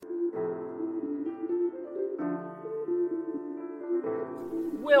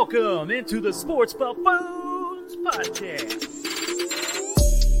Welcome into the Sports Buffoons Podcast.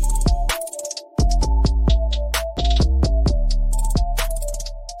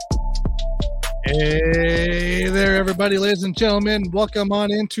 Hey there, everybody, ladies and gentlemen. Welcome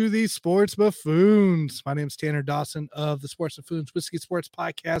on into the Sports Buffoons. My name is Tanner Dawson of the Sports Buffoons Whiskey Sports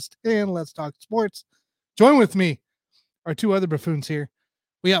Podcast, and Let's Talk Sports. Join with me, our two other buffoons here.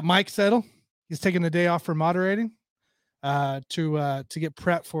 We got Mike Settle. He's taking the day off for moderating to get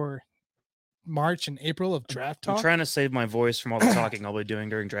prep for March and April of draft talk. I'm trying to save my voice from all the talking I'll be doing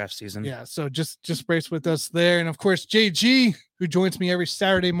during draft season. Yeah, so just brace with us there. And of course, JG, who joins me every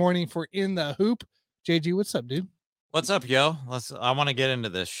Saturday morning for In the Hoop. JG, what's up, dude? What's up, yo? I want to get into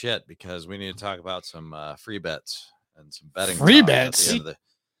this shit because we need to talk about some free bets and some betting. Free bets? What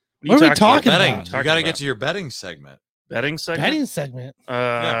What are we talking betting? about? You got to get to your betting segment. Betting segment? Betting segment.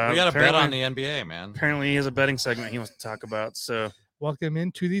 Yeah, we got to bet on the NBA, man. Apparently, he has a betting segment he wants to talk about. So, Welcome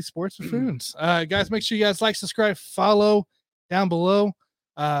into the Sports Buffoons. Guys, make sure you guys like, subscribe, follow down below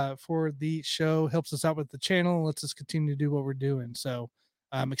for the show. Helps us out with the channel. Lets us continue to do what we're doing. So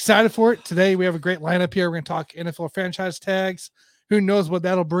I'm excited for it. Today, we have a great lineup here. We're going to talk NFL franchise tags. Who knows what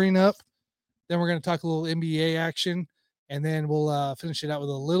that'll bring up. Then we're going to talk a little NBA action. And then we'll finish it out with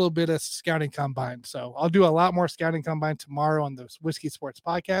a little bit of scouting combine. So I'll do a lot more scouting combine tomorrow on the Whiskey Sports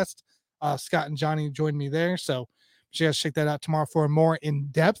Podcast. Scott and Johnny joined me there. So you guys check that out tomorrow for more in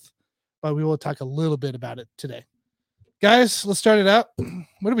depth, but we will talk a little bit about it today. Guys, let's start it out.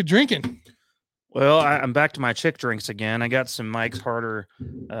 What are we drinking? well, I'm back to my chick drinks again. I got some Mike's Harder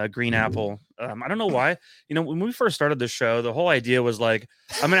green apple. I don't know why. You know, when we first started the show, the whole idea was like,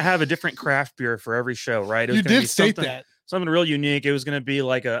 I'm going to have a different craft beer for every show, right? It was You gonna did be state that. something real unique. It was going to be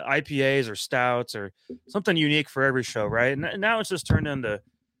like a IPAs or stouts or something unique for every show, right? And now it's just turned into the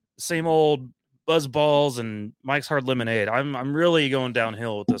same old buzz balls and Mike's Hard Lemonade. I'm really going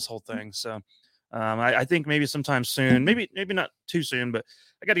downhill with this whole thing. So I think maybe sometime soon, maybe not too soon, but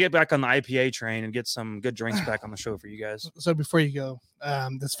I got to get back on the IPA train and get some good drinks back on the show for you guys. So before you go,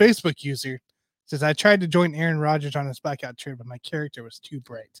 this Facebook user says, I tried to join Aaron Rodgers on his blackout trip, but my character was too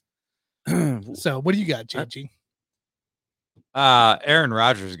bright. So what do you got, JG? Aaron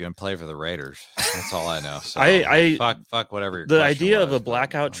Rodgers is going to play for the Raiders. That's all I know. So fuck whatever. Your The question idea of was, a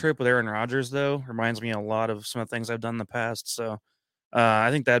blackout trip with Aaron Rodgers, though, reminds me a lot of some of the things I've done in the past. So I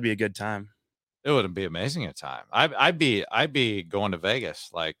think that'd be a good time. It would be amazing at time. I'd be going to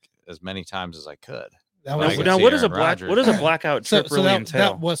Vegas like as many times as I could. That Well, was, I Now, see what does a Aaron blackout trip so really that, entail?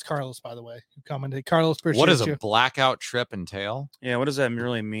 that was Carlos, by the way, who commented. Carlos, appreciate What does you. a blackout trip entail? Yeah, what does that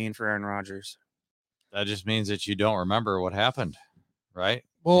really mean for Aaron Rodgers? That just means that you don't remember what happened, right?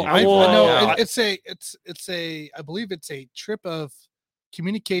 Well, Yeah, I well, know yeah. it's a I believe it's a trip of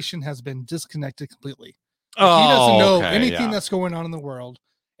communication has been disconnected completely. Like, he doesn't know okay, anything yeah. that's going on in the world,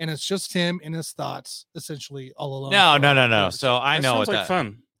 and it's just him and his thoughts essentially all alone. No. So I That know sounds what like that.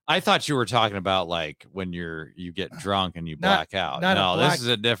 fun. I thought you were talking about like when you get drunk and you black out. not a No, black- this is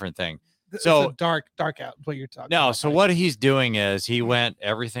a different thing. It's So- a dark out. What you're talking? No, about, so Mike. what he's doing is he went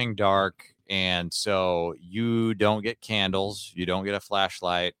everything dark, and so you don't get candles, you don't get a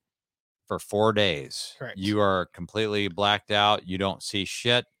flashlight for 4 days. Correct. You are completely blacked out. You don't see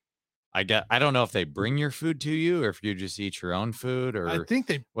shit. I don't know if they bring your food to you or if you just eat your own food or I think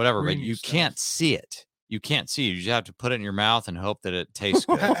they whatever, bring but you you stuff. can't see it. You can't see it. You just have to put it in your mouth and hope that it tastes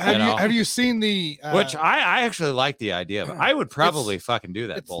good. have you seen the Which I actually like the idea of it. I would probably fucking do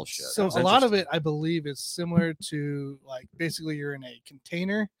that it's- bullshit. So That's a lot of it, interesting. I believe, is similar to like basically you're in a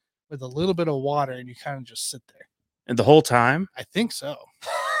container with a little bit of water and you kind of just sit there. And the whole time? I think so.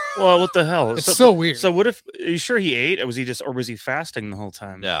 Well, what the hell? It's so weird. So what if? Are you sure he ate, or was he fasting the whole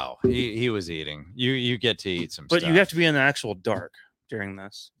time? No, he was eating. You get to eat some But stuff. you have to be in the actual dark during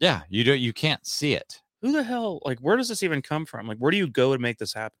this. Yeah, you can't see it. Who the hell? Like, where does this even come from? Like, where do you go to make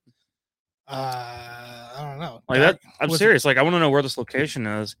this happen? I don't know. Like that? I'm Was it- serious. Like, I want to know where this location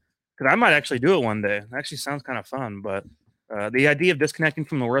is because I might actually do it one day. It actually sounds kind of fun. But the idea of disconnecting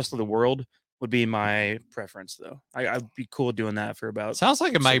from the rest of the world would be my preference, though. I'd be cool doing that for about. Sounds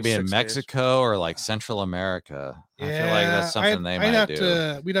like it might be in 6 days. Mexico or like Central America. I feel like Yeah, that's something they might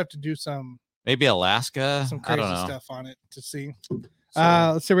do. We'd have to do some Maybe Alaska. I crazy don't know. stuff on it to see. So-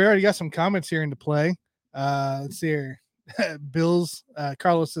 Let's see. We already got some comments here into play. Let's see here. Bills.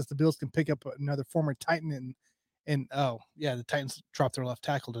 Carlos says the Bills can pick up another former Titan and oh yeah, the Titans dropped their left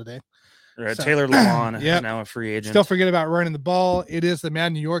tackle today. Right, So- Taylor Lewan is Yep. now a free agent. Still forget about running the ball. It is the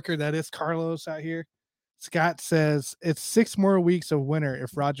Mad New Yorker. That is Carlos out here. Scott says it's 6 more weeks of winter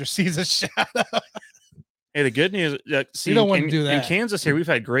if Roger sees a shadow. Hey, the good news, see, don't wanna in, do in that. Kansas here, we've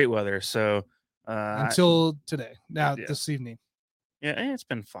had great weather. So until today. Now Yeah. this evening. Yeah, it's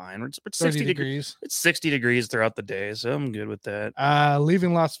been fine. It's 30 60 degrees. It's 60 degrees throughout the day, so I'm good with that.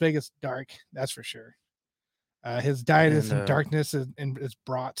 Leaving Las Vegas dark, that's for sure. His diet is in darkness and is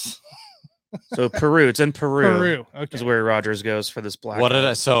brats. So Peru, it's in Peru. Peru, okay. Is where Rogers goes for this black. What did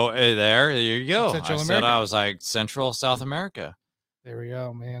I? So there you go. Central I America. said I was like Central South America. There we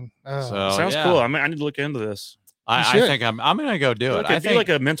go, man. So sounds cool. I mean, I need to look into this. I think I'm gonna go do it. I think like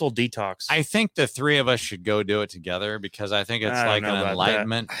a mental detox. I think the three of us should go do it together because I think it's like an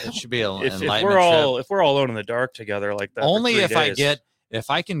enlightenment. It should be an enlightenment. If we're all alone in the dark together like that. Only if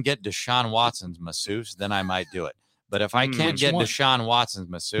I can get Deshaun Watson's masseuse, then I might do it. But if I can't get Deshaun Watson's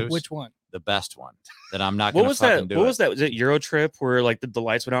masseuse, which one? The best one. Then I'm not going to fucking do it. What was that? Was it Euro Trip where like the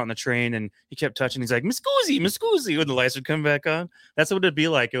lights went out on the train and he kept touching? He's like, "Miss Guzzi," when the lights would come back on. That's what it'd be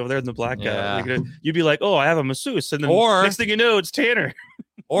like over there in the blackout. Yeah. You'd be like, "Oh, I have a masseuse," and then next thing you know, it's Tanner.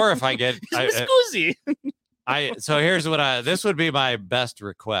 Or if I get Miss Guzzi. So here's what this would be my best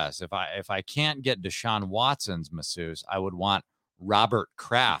request. If I can't get Deshaun Watson's masseuse, I would want Robert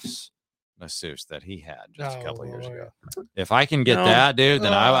Kraft's masseuse that he had just a couple of years ago. If I can get that, dude,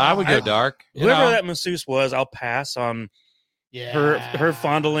 then I would go dark. Whoever that masseuse was, I'll pass on her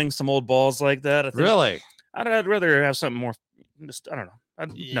fondling some old balls like that. Really? I'd rather have something more. I don't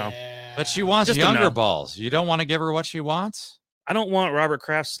know. No. But she wants just younger balls. You don't want to give her what she wants? I don't want Robert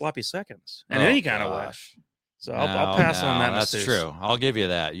Kraft's sloppy seconds in any kind of way. So I'll pass on that. That's true. I'll give you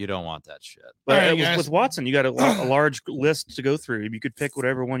that. You don't want that shit. But with Watson, you got a large list to go through. You could pick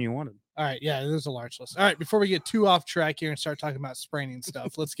whatever one you wanted. All right. Yeah, there's a large list. All right. Before we get too off track here and start talking about spraining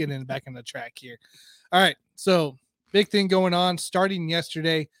stuff, let's get back in the track here. All right. So big thing going on starting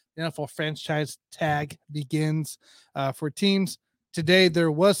yesterday. The NFL franchise tag begins for teams. Today,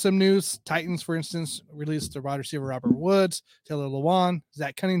 there was some news. Titans, for instance, released the wide receiver Robert Woods, Taylor Lewan,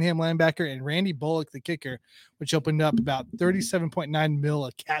 Zach Cunningham, linebacker, and Randy Bullock, the kicker, which opened up about $37.9 million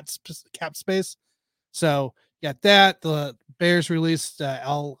of cap space. So you got that. The Bears released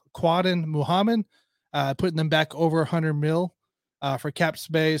Al Quadin Muhammad, putting them back over $100 million for cap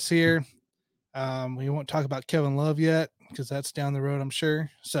space here. We won't talk about Kevin Love yet because that's down the road, I'm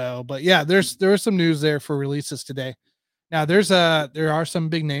sure. So, but yeah, there was some news there for releases today. Now there are some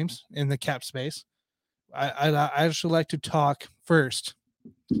big names in the cap space. I actually like to talk first.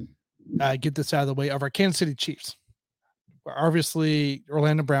 Get this out of the way of our Kansas City Chiefs. Obviously,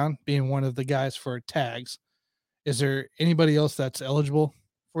 Orlando Brown being one of the guys for tags. Is there anybody else that's eligible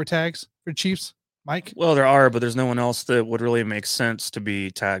for tags for Chiefs, Mike? Well, there are, but there's no one else that would really make sense to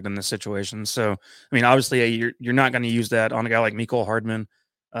be tagged in this situation. So, I mean, obviously, you're not going to use that on a guy like Mecole Hardman,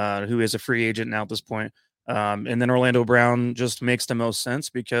 who is a free agent now at this point. And then Orlando Brown just makes the most sense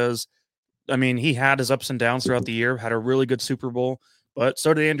because, I mean, he had his ups and downs throughout the year, had a really good Super Bowl, but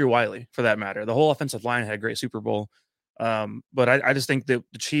so did Andrew Wiley, for that matter. The whole offensive line had a great Super Bowl. But I just think that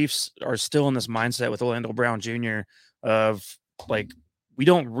the Chiefs are still in this mindset with Orlando Brown Jr. of, like, we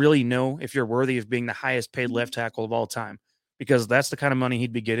don't really know if you're worthy of being the highest paid left tackle of all time, because that's the kind of money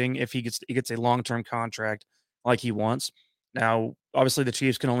he'd be getting if he gets a long-term contract like he wants. Now, obviously, the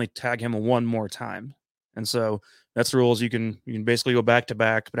Chiefs can only tag him one more time. And so that's the rules. You can basically go back to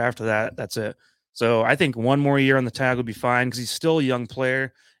back, but after that, that's it. So I think one more year on the tag would be fine because he's still a young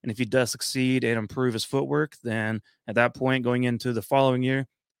player. And if he does succeed and improve his footwork, then at that point, going into the following year,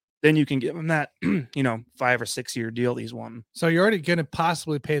 then you can give him that, 5 or 6 year deal that he's won. So you're already going to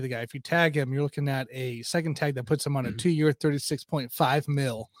possibly pay the guy. If you tag him, you're looking at a second tag that puts him on a 2-year, $36.5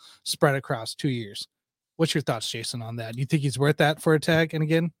 million spread across 2 years. What's your thoughts, Jason, on that? Do you think he's worth that for a tag? And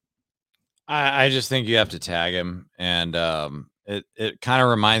again, I just think you have to tag him. And it kind of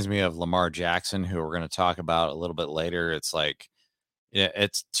reminds me of Lamar Jackson, who we're going to talk about a little bit later. It's like,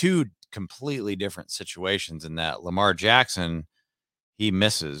 it's two completely different situations in that Lamar Jackson, he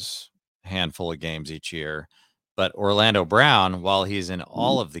misses a handful of games each year. But Orlando Brown, while he's in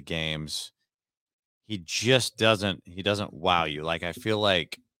all of the games, he doesn't wow you. Like, I feel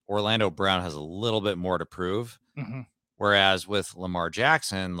like Orlando Brown has a little bit more to prove. Mm-hmm. Whereas with Lamar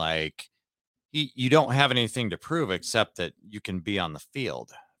Jackson, like, you don't have anything to prove except that you can be on the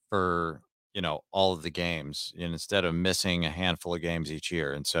field for, all of the games instead of missing a handful of games each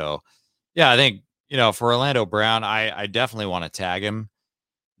year. And so, yeah, I think, for Orlando Brown, I definitely want to tag him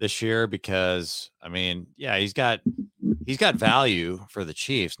this year because, I mean, yeah, he's got value for the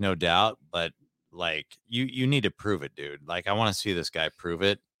Chiefs, no doubt, but like you need to prove it, dude. Like, I want to see this guy prove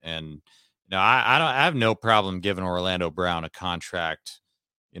it. And, I have no problem giving Orlando Brown a contract,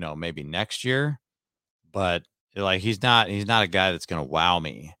 maybe next year, but like, he's not a guy that's going to wow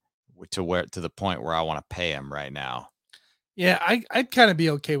me to the point where I want to pay him right now. Yeah, I'd kind of be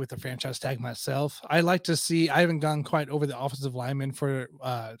okay with the franchise tag myself. I like to see. I haven't gone quite over the offensive lineman for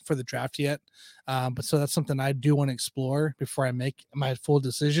the draft yet, but so that's something I do want to explore before I make my full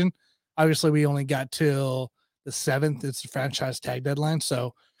decision. Obviously, we only got till the 7th. It's the franchise tag deadline,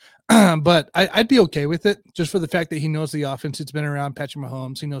 so but I'd be okay with it just for the fact that he knows the offense. It's been around Patrick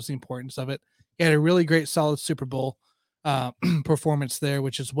Mahomes. He knows the importance of it. He had a really great, solid Super Bowl performance there,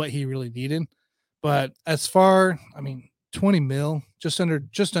 which is what he really needed. But as far, I mean, 20 mil, just under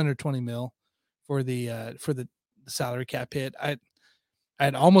 20 mil for the salary cap hit.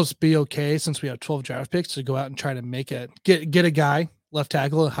 I'd almost be okay since we have 12 draft picks to go out and try to get a guy left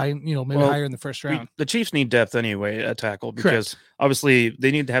tackle high, maybe higher in the first round. The Chiefs need depth anyway at tackle because Correct. obviously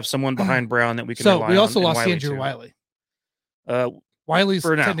they need to have someone behind Brown that we can. So we also on, lost Wiley Andrew too. Wiley. Wiley's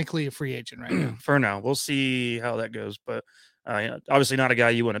technically a free agent right now. For now, we'll see how that goes. But obviously not a guy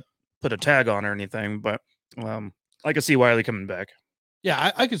you want to put a tag on or anything. But I could see Wiley coming back.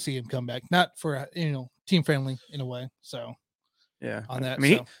 Yeah, I could see him come back. Not for team friendly in a way. So yeah, on that. I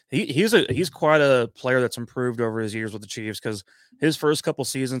mean, he's quite a player that's improved over his years with the Chiefs because his first couple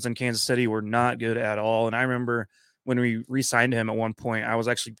seasons in Kansas City were not good at all. And I remember when we re-signed him at one point, I was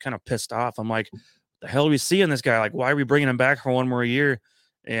actually kind of pissed off. I'm like, the hell are we seeing this guy? Like, why are we bringing him back for one more year?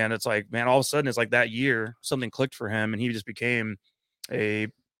 And it's like, man, all of a sudden it's like that year something clicked for him and he just became a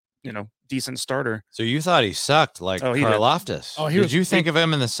decent starter. So you thought he sucked like Karlaftis. Did you think of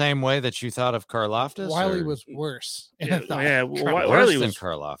him in the same way that you thought of Karlaftis? Wiley was worse. Wiley was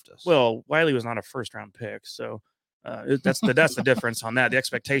Karlaftis. Well, Wiley was not a first-round pick, so that's the difference on that. The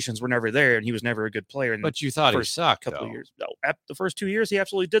expectations were never there, and he was never a good player. But you thought he sucked couple of years. No, at the first 2 years, he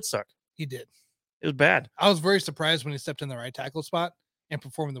absolutely did suck. He did. It was bad. I was very surprised when he stepped in the right tackle spot and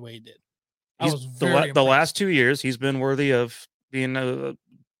performed the way he did. The last 2 years, he's been worthy of being a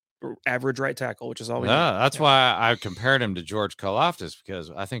average right tackle, which is all we need. That's why I compared him to George Karlaftis, because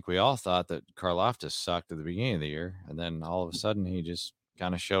I think we all thought that Karlaftis sucked at the beginning of the year, and then all of a sudden he just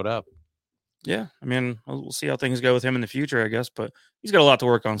kind of showed up. Yeah, I mean, we'll see how things go with him in the future, I guess, but he's got a lot to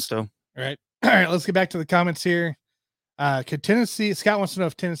work on still. All right, let's get back to the comments here. Could Tennessee? Scott wants to know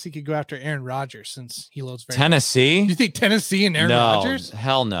if Tennessee could go after Aaron Rodgers since he loads very Tennessee. Do you think Tennessee and Aaron Rodgers?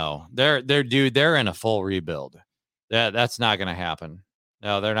 Hell no. They're in a full rebuild. That's not going to happen.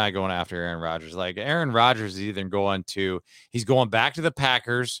 No, they're not going after Aaron Rodgers. Like Aaron Rodgers is either he's going back to the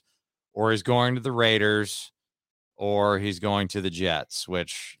Packers, or he's going to the Raiders, or he's going to the Jets,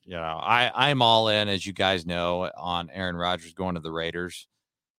 which, I'm all in, as you guys know, on Aaron Rodgers going to the Raiders.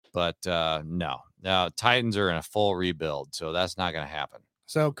 But no, Titans are in a full rebuild, so that's not going to happen.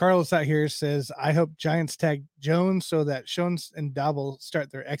 So Carlos out here says, I hope Giants tag Jones so that Jones and Double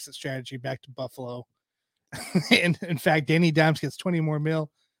start their exit strategy back to Buffalo. And in fact, Danny Dimes gets 20 more mil.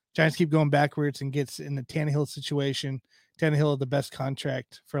 Giants keep going backwards and gets in the Tannehill situation. Tannehill the best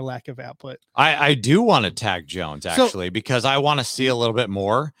contract for lack of output. I do want to tag Jones actually, because I want to see a little bit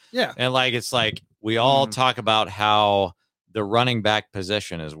more. Yeah. And it's like we all talk about how the running back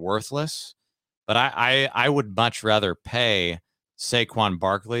position is worthless, but I would much rather pay Saquon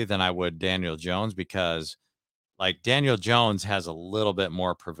Barkley than I would Daniel Jones, because Daniel Jones has a little bit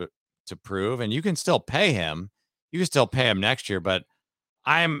more to prove, and you can still pay him. You can still pay him next year, but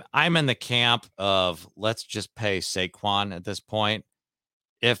I'm in the camp of let's just pay Saquon at this point.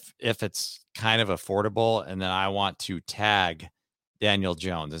 If it's kind of affordable, and then I want to tag Daniel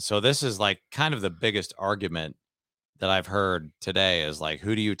Jones. And so this is kind of the biggest argument that I've heard today is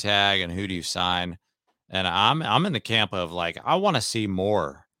who do you tag and who do you sign? And I'm in the camp of I want to see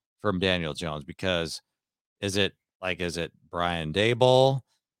more from Daniel Jones, because is it Brian Daboll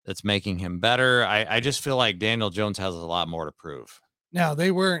that's making him better? I just feel like Daniel Jones has a lot more to prove. Now,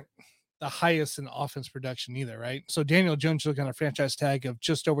 they weren't the highest in offense production either, right? So Daniel Jones took on a franchise tag of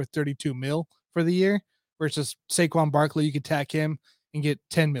just over 32 mil for the year, versus Saquon Barkley. You could tag him and get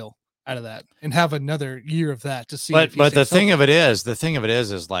 10 mil out of that and have another year of that to see. But the thing of it is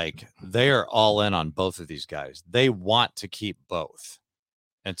they are all in on both of these guys. They want to keep both.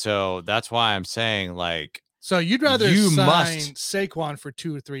 And so that's why I'm saying so you'd rather sign Saquon for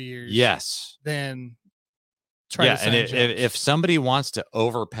 2 or 3 years. Yes. Than try to sign Jones. If somebody wants to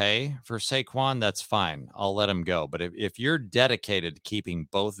overpay for Saquon, that's fine. I'll let him go. But if you're dedicated to keeping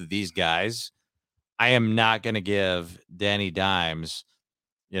both of these guys, I am not going to give Danny Dimes,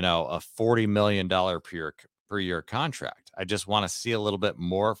 a $40 million per year contract. I just want to see a little bit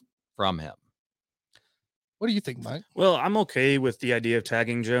more from him. What do you think, Mike? Well, I'm okay with the idea of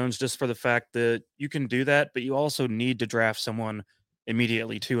tagging Jones, just for the fact that you can do that, but you also need to draft someone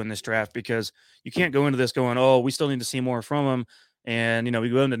immediately too in this draft, because you can't go into this going, oh, we still need to see more from him. And we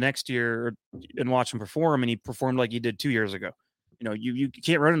go into next year and watch him perform, and he performed like he did 2 years ago. You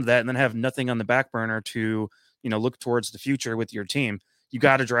can't run into that and then have nothing on the back burner to look towards the future with your team. You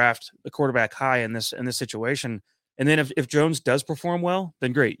got to draft a quarterback high in this situation. And then if Jones does perform well,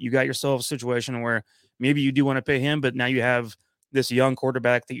 then great. You got yourself a situation where maybe you do want to pay him, but now you have this young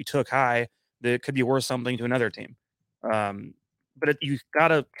quarterback that you took high that could be worth something to another team. But you got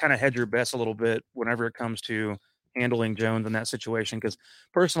to kind of hedge your bets a little bit whenever it comes to handling Jones in that situation. Because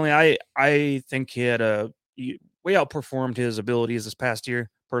personally, I think he way outperformed his abilities this past year.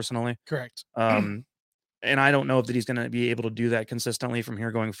 Personally, Correct. And I don't know if that he's going to be able to do that consistently from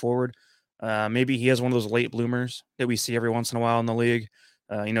here going forward. Maybe he has one of those late bloomers that we see every once in a while in the league.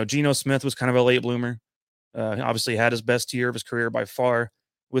 Geno Smith was kind of a late bloomer. Obviously had his best year of his career by far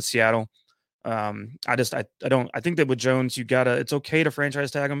with Seattle. I think that with Jones, it's okay to franchise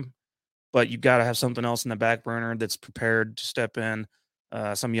tag him, but you got to have something else in the back burner that's prepared to step in,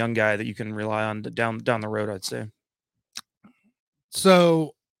 some young guy that you can rely on down the road, I'd say.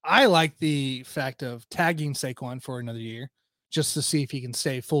 So I like the fact of tagging Saquon for another year, just to see if he can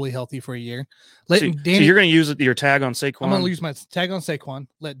stay fully healthy for a year. So you're going to use your tag on Saquon? I'm going to use my tag on Saquon.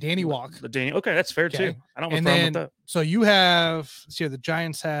 Let Danny walk. Okay, that's fair too. I don't have a problem with that. So you have, the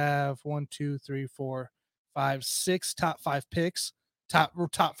Giants have 6 top 5 picks, top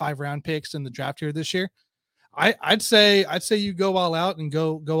 5 round picks in the draft here this year. I'd say you go all out and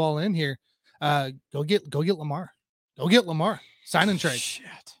go all in here. Go get Lamar. Go get Lamar. Sign and trade. Shit.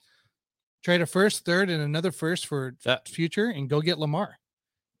 Trade a first, third, and another first for future, and go get Lamar.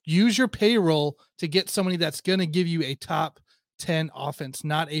 Use your payroll to get somebody that's going to give you a top 10 offense,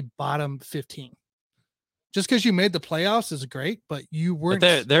 not a bottom 15. Just because you made the playoffs is great, but you weren't.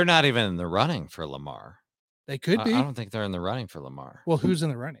 But they're not even in the running for Lamar. They could be. I don't think they're in the running for Lamar. Well, who's in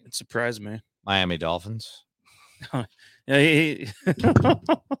the running? It surprised me. Miami Dolphins. Hey,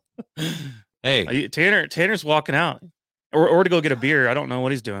 Tanner's walking out, or to go get a beer. I don't know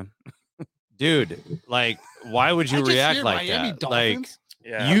what he's doing. Dude, like, why would you react like Miami that? Dolphins?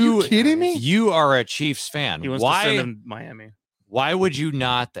 Like, Are you kidding me? You are a Chiefs fan. He wants to send him to Miami. Why would you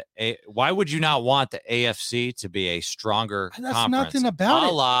not want the AFC to be a stronger That's conference? nothing about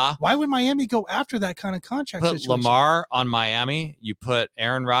it. Why would Miami go after that kind of contract Put situation? Lamar on Miami. You put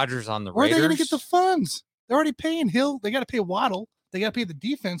Aaron Rodgers on the Where Raiders. are they going to get the funds? They're already paying Hill. They got to pay Waddle. They got to pay the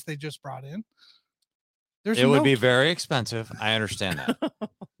defense they just brought in. It would be very expensive. I understand that.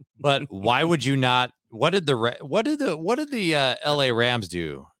 But why would you not? What did the LA Rams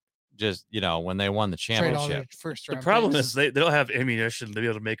do? Just when they won the championship. The problem is they don't have ammunition to be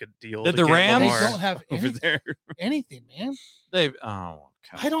able to make a deal. Did the Rams? They don't have anything, man.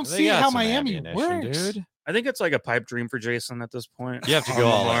 I don't see how Miami works, dude. I think it's like a pipe dream for Jason at this point. You have to go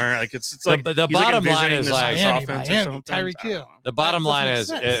all in. Like it's like the bottom line is like Miami, Tyreek Hill. The bottom line is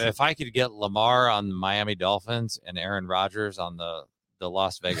if I could get Lamar on the Miami Dolphins and Aaron Rodgers on the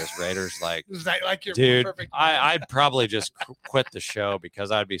Las Vegas Raiders, like, is that like your dude, perfect I'd probably just quit the show because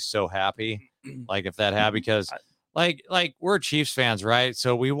I'd be so happy. Like if that happened, because like we're Chiefs fans, right?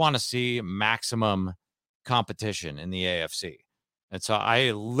 So we want to see maximum competition in the AFC. And so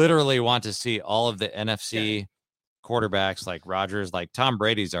I literally want to see all of the NFC quarterbacks like Rodgers, like Tom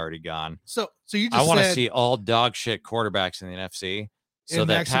Brady's already gone. So you just I want to see all dog shit quarterbacks in the NFC. So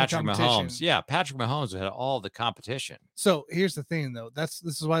that Patrick Mahomes had all the competition. So here's the thing, though. This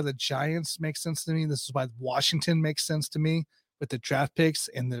is why the Giants make sense to me. This is why Washington makes sense to me with the draft picks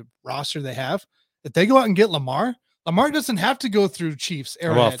and the roster they have. If they go out and get Lamar doesn't have to go through Chiefs.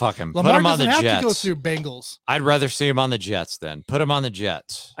 Well, fuck him. Lamar Put him on the doesn't have Jets. to go through Bengals. I'd rather see him on the Jets then. Put him on the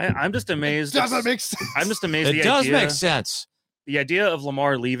Jets. I'm just amazed. Doesn't make sense. I'm just amazed. It does make sense. The idea of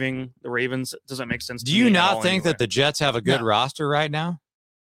Lamar leaving the Ravens doesn't make sense. Do you not think that the Jets have a good roster right now?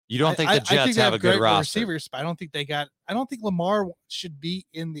 You don't think the Jets have a good roster? Receivers, but I don't think Lamar should be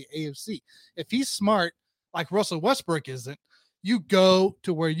in the AFC. If he's smart, like Russell Westbrook isn't, you go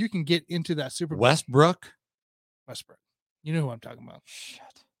to where you can get into that Super Bowl. Westbrook. You know who I'm talking about.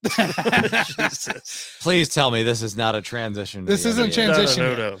 Jesus. Please tell me this is not a transition. This isn't transition.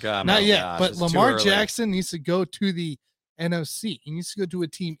 No. God, not yet. Gosh, but Lamar Jackson needs to go to the NFC. He needs to go to a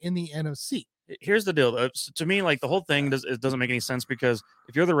team in the NFC. Here's the deal. To me, like the whole thing doesn't make any sense because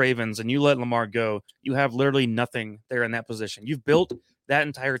if you're the Ravens and you let Lamar go, you have literally nothing there in that position. You've built that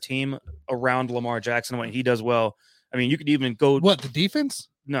entire team around Lamar Jackson when he does well. I mean, you could even go. What, the defense?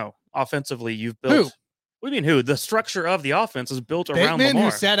 No, offensively, you've built. Who? What do you mean who? The structure of the offense is built around Lamar.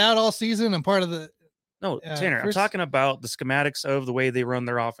 Who sat out all season and part of the. No, Tanner, I'm talking about the schematics of the way they run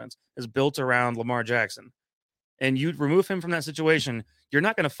their offense is built around Lamar Jackson. and you remove him from that situation, you're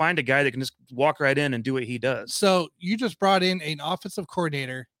not going to find a guy that can just walk right in and do what he does. So you just brought in an offensive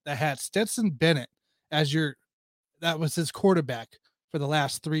coordinator that had Stetson Bennett as that was his quarterback for the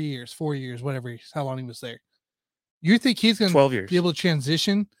last 3 years, 4 years, whatever, how long he was there. You think he's going 12 to years. be able to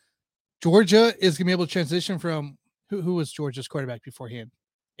transition? Georgia is going to be able to transition from who was Georgia's quarterback beforehand?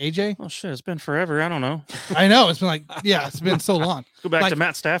 AJ? Oh shit, it's been forever. I don't know. I know. It's been it's been so long. Go back Like- to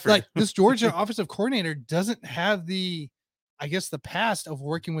Matt Stafford. Like this Georgia offensive coordinator doesn't have the past of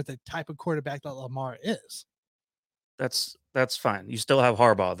working with the type of quarterback that Lamar is. That's fine. You still have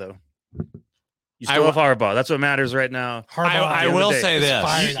Harbaugh though. You still have Harbaugh. That's what matters right now. I will say is this.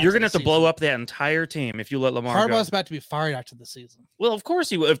 fired You're after going to the have to blow season. up that entire team if you let Lamar Harbaugh's go. about to be fired after the season. Well, of course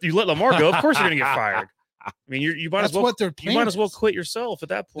he will. If you let Lamar go, of course you're going to get fired. I mean, you might That's as well. what their You plan might as well is. quit yourself at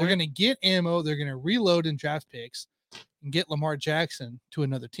that They're point. going to get ammo. They're going to reload in draft picks and get Lamar Jackson to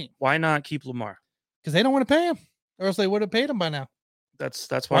another team Why not keep Lamar? because they don't want to pay him, or else they would have paid him by now. That's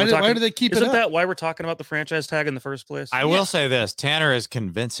why. Why we're do, talking, why do they keep Isn't it up? that why we're talking about the franchise tag in the first place? I will say this. Tanner is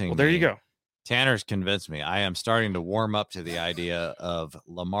convincing Well, there me. you go. Tanner's convinced me. I am starting to warm up to the idea of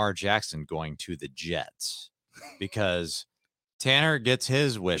Lamar Jackson going to the Jets because Tanner gets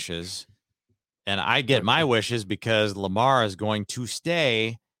his wishes and I get my wishes because Lamar is going to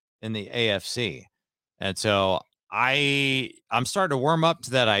stay in the AFC. And so I'm starting to warm up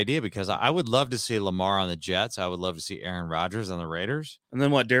to that idea because I would love to see Lamar on the Jets. I would love to see Aaron Rodgers on the Raiders. And then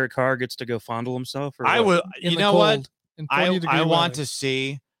what? Derek Carr gets to go fondle himself? Or I what? would, In you the know what? cold, in 40 degree I want weather. to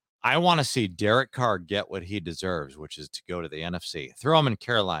see. I want to see Derek Carr get what he deserves, which is to go to the NFC. Throw him in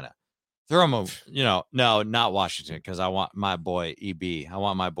Carolina. Throw him, no, not Washington, because I want my boy EB. I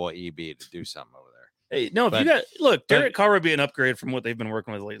want my boy EB to do something over there. Hey, no, if But- you got look, Derek Carr would be an upgrade from what they've been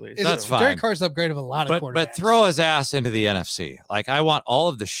working with lately. Is That's it- fine. Derek Carr's upgrade of a lot of quarterbacks. But throw his ass into the NFC. Like I want all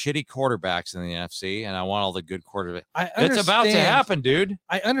of the shitty quarterbacks in the NFC, and I want all the good quarterbacks. It's about to understand- happen, dude.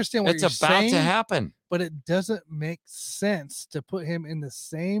 I understand what It's you're about saying, to happen. but it doesn't make sense to put him in the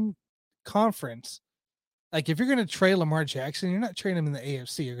same conference. Like if you're going to trade Lamar Jackson, you're not trading him in the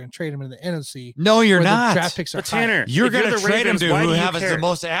AFC. You're going to trade him in the NFC. No, you're where the not. draft picks are But Tanner, higher. You're if going to the trade him Ravens, to why who do you has the care?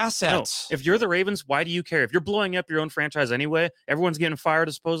 most No, assets. if you're the Ravens, why do you care? If you're blowing up your own franchise anyway, everyone's getting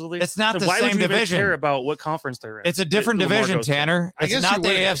fired supposedly. It's not then the why same would you even division. care about what conference they're in? It's a different that Lamar division, goes to? Tanner. I It's guess not you the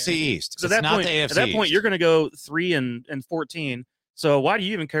would have AFC to. East. So It's at that not point, the AFC at that point, East. you're going to go 3 and 14. So why do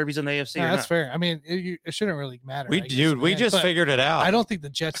you even care if he's in the AFC? No, or that's not? fair. I mean, it shouldn't really matter. We I guess, dude, in we the end, just but figured it out. I don't think the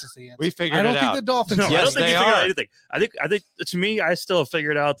Jets is the answer. We figured I don't it think out. the Dolphins. No, are I the Yes, don't think they you figured out are. anything. I think to me, I still have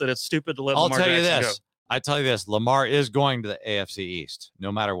figured out that it's stupid to let I'll Lamar tell you Jackson this. go. I tell you this. Lamar is going to the AFC East,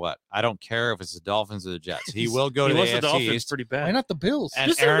 no matter what. I don't care if it's the Dolphins or the Jets. He will go He to the wants the AFC Dolphins East. pretty Why bad. not the Bills? And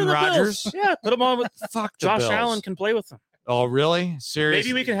Just send him Aaron to the Rodgers. Bills. Yeah, put him on with Fuck the Josh Bills. Allen can play with him. Oh, really? Seriously?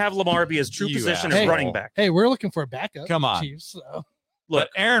 Maybe we can have Lamar be his true You position asshole. as running back. Hey, we're looking for a backup. Come on. Chiefs, so. Look,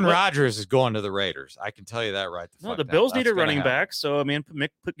 But Aaron look- Rodgers is going to the Raiders. I can tell you that right. no, fuck the now. Bills need That's a gonna running happen. back. So I mean,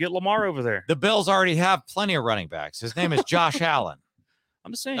 get Lamar over there. The Bills already have plenty of running backs. His name is Josh Allen.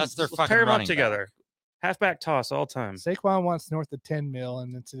 I'm just saying, That's their let's fucking pair them up running back. together. Halfback toss all time. Saquon wants north of 10 mil,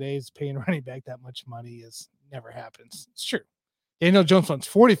 and in today's paying running back that much money is never happens. It's true. Daniel Jones wants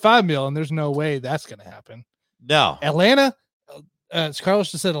 45 mil, and there's no way that's going to happen. No. Atlanta, as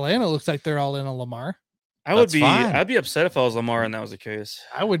Carlos just said, Atlanta looks like they're all in on Lamar. That's fine. I'd be upset if I was Lamar and that was the case.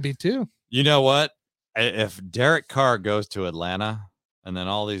 I would be too. You know what? If Derek Carr goes to Atlanta and then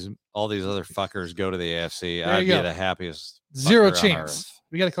all these other fuckers go to the AFC, There I'd you be go. the happiest. Zero fucker on chance. earth.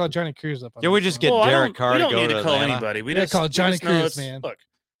 We got to call Johnny Cruz up. on Can we this just one. get Well, Derek Carr we to don't go need to to call Atlanta? anybody. We Yeah, just call we Johnny just know Cruz, it's- man. Look,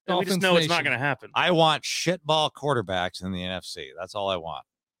 we Dolphins just know it's not Nation. going to happen. I want shitball quarterbacks in the NFC. That's all I want.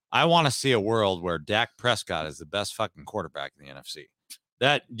 I want to see a world where Dak Prescott is the best fucking quarterback in the NFC.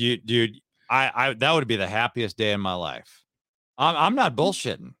 That dude, I that would be the happiest day in my life. I'm not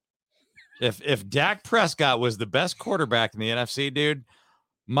bullshitting. If Dak Prescott was the best quarterback in the NFC, dude,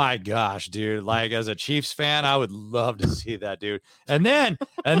 my gosh, dude. Like as a Chiefs fan, I would love to see that, dude. And then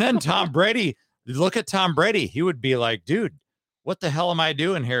Tom Brady, look at Tom Brady. He would be like, dude, what the hell am I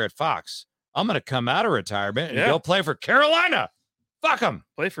doing here at Fox? I'm gonna come out of retirement and Yeah. go play for Carolina. Fuck him.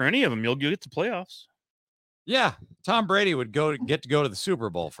 Play for any of them, you'll get to playoffs. Yeah, Tom Brady would get to go to the Super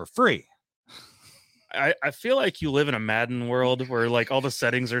Bowl for free. I feel like you live in a Madden world where like all the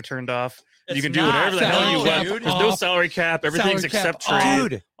settings are turned off. You It's can do not. whatever the hell you Salary want. cap There's no off. salary cap. Everything's Salary cap except off. trade.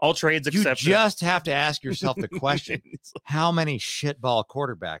 Dude, All trades you accepted. just have to ask yourself the question: how many shitball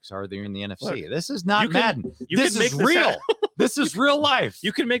quarterbacks are there in the NFC? This is not you can- Madden. you This can is make this real. happen. This is real life.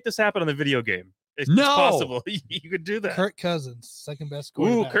 You can make this happen on the video game. It's No. possible. You could do that. Kirk Cousins, second best Ooh,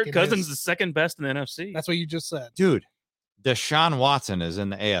 quarterback. Kirk in Cousins his- is second best in the NFC. That's what you just said. Dude, Deshaun Watson is in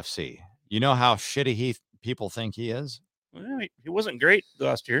the AFC. You know how shitty he people think he is. Well, he wasn't great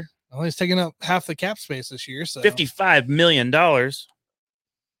last year. Well, he's taking up half the cap space this year. So $55 million.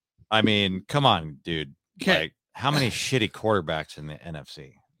 I mean, come on, dude. Okay. Like, how many shitty quarterbacks in the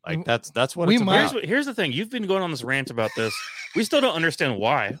NFC? Like, W- that's what we it's might- about. Here's the thing. You've been going on this rant about this. We still don't understand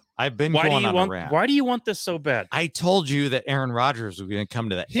why. I've been Why do going you on want? a rant. Why do you want this so bad? I told you that Aaron Rodgers was going to come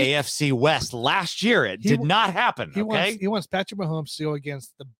to the He- AFC West last year. It He did w- not happen. he Okay. wants Patrick Mahomes to go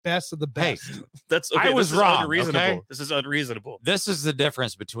against the best of the Hey, best. That's okay. I was this is wrong, Unreasonable. okay? This is unreasonable. This is the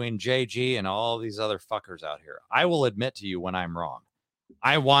difference between JG and all these other fuckers out here. I will admit to you when I'm wrong.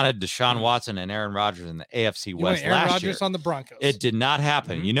 I wanted Deshaun Watson and Aaron Rodgers in the AFC You want West Aaron last Rodgers year. on the Broncos. It did not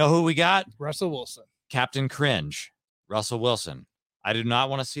happen. Mhm. You know who we got? Russell Wilson. Captain Cringe, Russell Wilson. I do not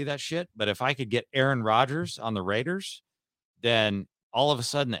want to see that shit, but if I could get Aaron Rodgers on the Raiders, then all of a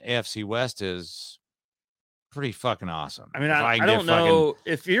sudden the AFC West is pretty fucking awesome. I mean, If I can don't get fucking- know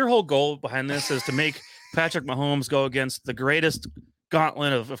if your whole goal behind this is to make Patrick Mahomes go against the greatest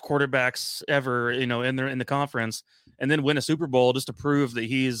gauntlet of quarterbacks ever, in the conference, and then win a Super Bowl just to prove that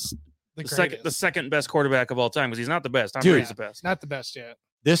he's The the second best quarterback of all time, because he's not the best. Tom Dude. Brady's the best. Not the best yet.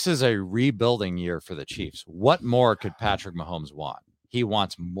 This is a rebuilding year for the Chiefs. What more could Patrick Mahomes want? He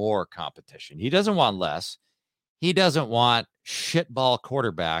wants more competition. He doesn't want less. He doesn't want shitball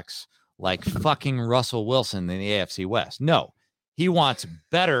quarterbacks like fucking Russell Wilson in the AFC West. No, he wants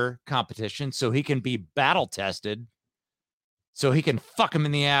better competition so he can be battle tested, so he can fuck him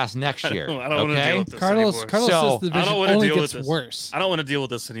in the ass next year. I don't want to deal Okay, with this Carlos anymore. says So, the I don't division wanna only deal with gets this. worse. I don't want to deal with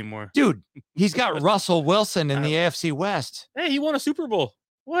this anymore. dude, he's got Russell Wilson in the AFC West. Hey, he won a Super Bowl.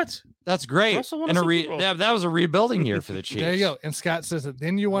 What? That's great. Russell won a And Super Bowl. that was a rebuilding year for the Chiefs. There you go. And Scott says that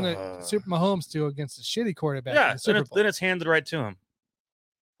then you want to Uh. Super Mahomes to go against a shitty quarterback. in Yeah, the then, Super Bowl. then it's handed right to him.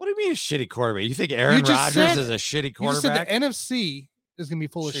 What do you mean a shitty quarterback? You think Aaron just Rodgers said- is a shitty You just said quarterback? the NFC is going to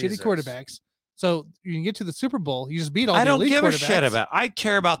be full of Jesus. shitty quarterbacks. So you can get to the Super Bowl. You just beat all I the don't elite give a quarterbacks. shit about. I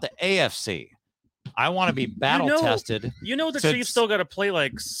care about the AFC. I want to be battle tested. You know the So Chiefs still got to play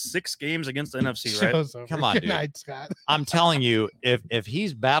like 6 games against the NFC, right? Show's over. Come on, Good dude. night, Scott. I'm telling you, if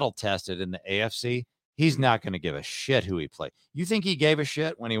he's battle tested in the AFC, he's not going to give a shit who he played. You think he gave a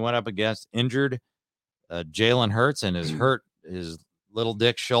shit when he went up against injured Jalen Hurts and his little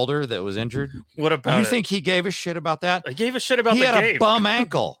dick shoulder that was injured? What about You it? think he gave a shit about that? I gave a shit about He the had game? a bum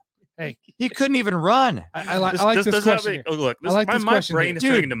ankle. Hey. He couldn't even run. I like this does not question. make- here. oh, look, I like my this question brain here. is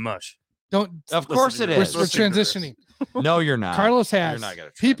Dude. turning to mush. Don't. Of Listen course to it me. We're, is. we're Listen to this. transitioning. No, you're not. Carlos You're has not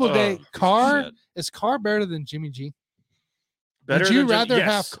gonna people Oh, day. piece of Carr shit. is Carr better than Jimmy G? Better Would you than Jim- rather have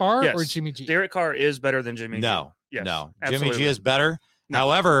yes, Carr or yes. Jimmy G? Derek Carr is better than Jimmy G. No, Yes, no. absolutely. Jimmy G is better. No.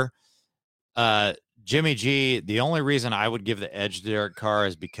 However, Jimmy G, the only reason I would give the edge to Derek Carr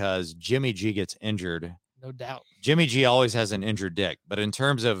is because Jimmy G gets injured. No doubt. Jimmy G always has an injured dick. But in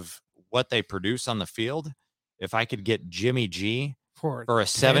terms of what they produce on the field, if I could get Jimmy G For for a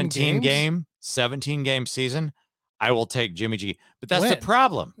 10 games? 17 game season, I will take Jimmy G. But that's the When?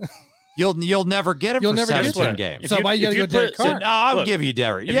 problem. You'll never get him You'll for never get 17 him. games. So why you gotta if go Derek put- Carr? No, I'll Look, give you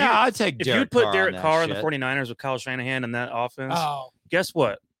Derek. if Yeah, you- I'd take If Derek you put Carr Derek on Carr that on the shit. 49ers with Kyle Shanahan and that offense, Oh, guess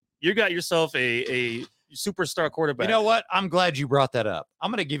what? You got yourself a superstar quarterback. You know what? I'm glad you brought that up. I'm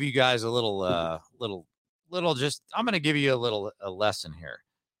going to give you guys a little I'm going to give you a lesson here.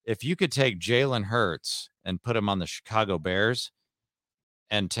 If you could take Jalen Hurts and put him on the Chicago Bears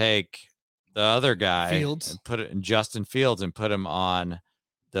and take the other guy Fields. and put it in Justin Fields and put him on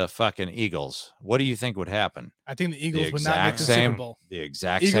the fucking Eagles, what do you think would happen? I think the Eagles The would not make exact the same Super Bowl. The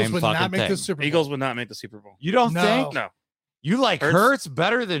exact Eagles same would fucking not make thing. the Super Bowl. Eagles would not make the Super Bowl. You don't No. think No, you like Hurts? Hurts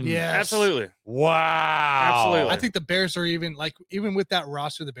better than Yes. absolutely. Wow. Absolutely. I think the Bears are even with that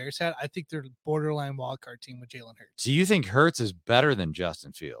roster the Bears had. I think they're borderline wild card team with Jalen Hurts. So you think Hurts is better than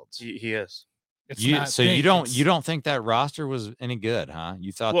Justin Fields? He is. It's You not so think, you don't it's- think that roster was any good, huh?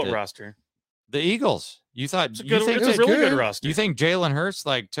 You thought What that roster? the Eagles. You thought It's a, you good, think it's that- a really good good. roster. you think Jalen Hurts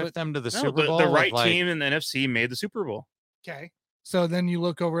took But- them to the No, Super Bowl? the with, right like- team in the NFC made the Super Bowl. Okay. So then you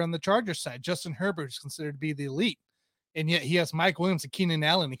look over on the Chargers side. Justin Herbert is considered to be the elite. And yet he has Mike Williams and Keenan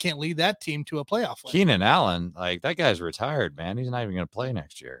Allen. He can't lead that team to a playoff win. Keenan Allen, that guy's retired, man. He's not even going to play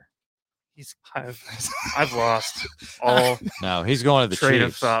next year. He's I've lost all No, he's going to the train of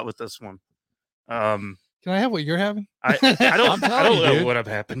Chiefs. thought with this one. Can I have what you're having? I don't I'm I telling don't you, know dude. what have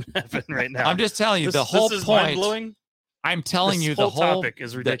happened right now. I'm just telling you, this, the whole this is point. mind-blowing. I'm telling This you, whole the whole topic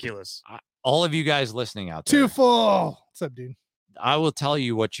is ridiculous. all of you guys listening out there. Too full. What's up, dude? I will tell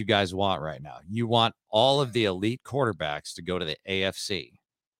you what you guys want right now. You want all of the elite quarterbacks to go to the AFC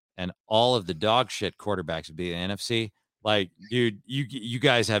and all of the dog shit quarterbacks to be in the NFC. Like, dude, you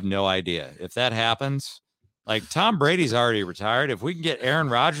guys have no idea. If that happens, like Tom Brady's already retired. If we can get Aaron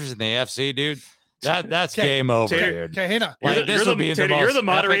Rodgers in the AFC, dude, That's Okay, game over, Tater, dude. Okay, hang on. Like, this will be the Tater, you're most the epic-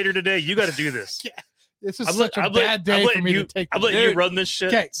 moderator today. You got to do this. This is I'm such a bad day for me to take. I'm this. letting you Dude. run this shit.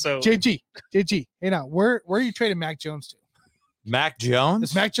 Okay, So JG, hang on. Where are you trading Mac Jones to? Mac Jones.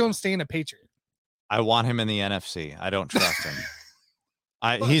 Is Mac Jones staying a Patriot? I want him in the NFC. I don't trust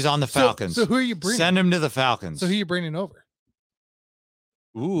him. He's on the Falcons. So who are you bringing? Send him to the Falcons. So who are you bringing over?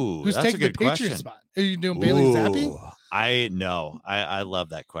 Ooh, Who's that's a taking the good Patriot question. spot? Are you doing Bailey Zappi? Ooh, I love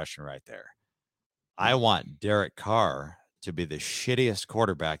that question right there. I want Derek Carr to be the shittiest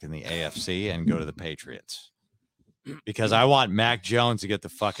quarterback in the AFC and go to the Patriots. Because I want Mac Jones to get the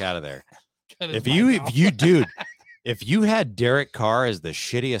fuck out of there. If you had Derek Carr as the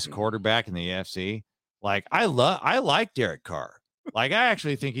shittiest quarterback in the AFC, like I like Derek Carr. Like I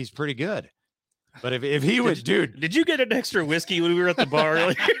actually think he's pretty good. But if he would, dude, did you get an extra whiskey when we were at the bar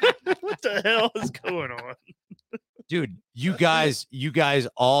earlier? What the hell is going on? dude, you guys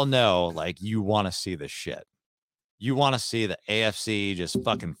all know, like, you want to see this shit. You want to see the AFC just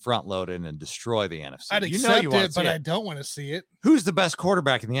fucking front loaded and destroy the NFC. I'd you accept wanna it, see but I don't want to see it. Who's the best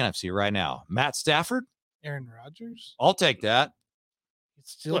quarterback in the NFC right now? Matt Stafford? Aaron Rodgers. I'll take that.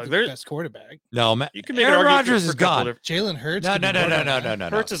 It's still Look, the there's- best quarterback. No, You can make Aaron an argument Rodgers for is a couple gone. of- Jalen Hurts. No, could be no, no, better no, than no, that. no,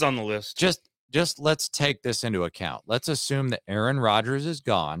 no. Hurts is on the list. Just let's take this into account. Let's assume that Aaron Rodgers is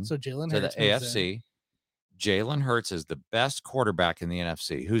gone So Jalen to the Hurts moves in. AFC. Jalen Hurts is the best quarterback in the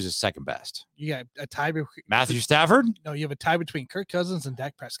NFC. Who's the second best? You got a tie. Matthew Stafford? No, you have a tie between Kirk Cousins and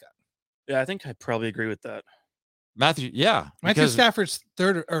Dak Prescott. Yeah, I think I'd probably agree with that. Matthew Matthew because Stafford's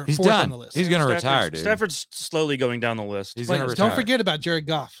third or he's fourth done. on the list. He's going to Stafford's- retire, dude. Stafford's slowly going down the list. He's But going to retire. don't forget about Jared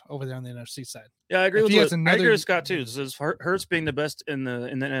Goff over there on the NFC side. Yeah, I agree if with he has I agree another- with Scott too. This is Hurts being the best in the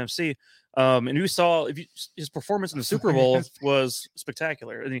NFC. And we saw his performance in the Super Bowl was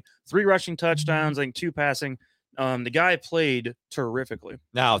spectacular. I mean, 3 rushing touchdowns, I think 2 passing. The guy played terrifically.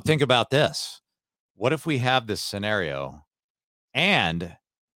 Now, think about this. What if we have this scenario and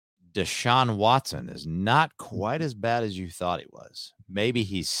Deshaun Watson is not quite as bad as you thought he was? Maybe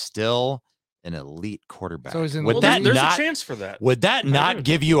he's still an elite quarterback. So he's in the would Well, that there's not a chance for that. would that agree not with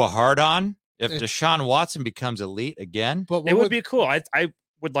give you a hard on if It- Deshaun Watson becomes elite again? But It would be cool. I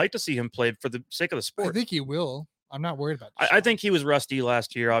would like to see him play for the sake of the I sport. think he will. I'm not worried about. I think he was rusty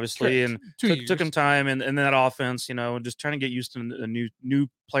last year, obviously, and Two took him time and that offense, just trying to get used to the new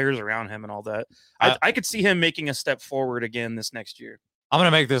players around him and all that. I could see him making a step forward again this next year. I'm going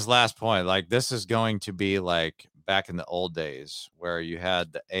to make this last point. Like, this is going to be like back in the old days where you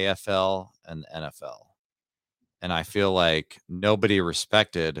had the AFL and the NFL. And I feel like nobody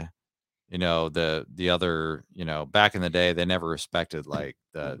respected, the other, back in the day, they never respected like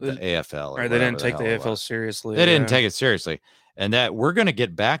the AFL. Right? They didn't take the hell it AFL was. seriously. They didn't yeah. take it seriously. And that we're going to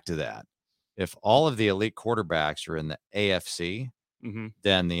get back to that. If all of the elite quarterbacks are in the AFC, Mhm.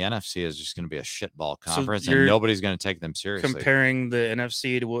 then the NFC is just going to be a shitball conference you're and nobody's going to take them seriously. Comparing the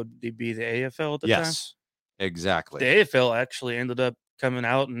NFC to what would be the AFL at the time. Yes, exactly. The AFL actually ended up coming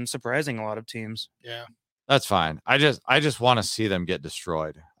out and surprising a lot of teams. Yeah. That's fine. I just want to see them get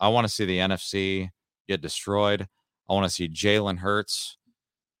destroyed. I want to see the NFC get destroyed. I want to see Jalen Hurts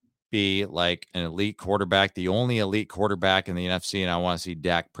be like an elite quarterback, the only elite quarterback in the NFC, and I want to see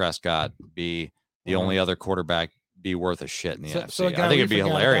Dak Prescott be the only other quarterback be worth a shit in the NFC. a I guy think we it'd be forgot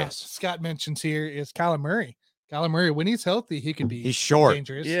about, hilarious. Scott mentions here is Kyler Murray. Kyler Murray, when he's healthy, he could be He's short.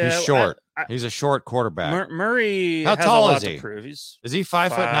 dangerous. Yeah, He's short. I- He's a short quarterback. Murray How has tall a is lot he? to prove. He's Is he 5'9"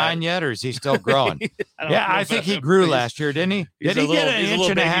 5'9" yet, or is he still growing? I don't Yeah, know I think about he him. grew He's- last year, didn't he? he's Did a he little- get an he's a inch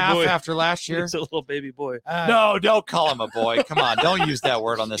little and a baby half boy. after last year? He's a little baby boy. No, don't call him a boy. Come on, don't use that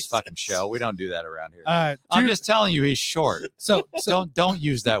word on this fucking show. We don't do that around here. I'm just telling you, he's short. so Don't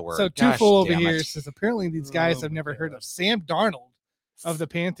use that word. So Gosh, Tufel over damn it. here says apparently these guys Oh have my never heard God. of Sam Darnold of the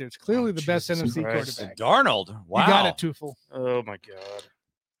Panthers. Clearly the best Jesus NFC Christ. quarterback. Darnold. Wow. You got it, Tufel. Oh my god.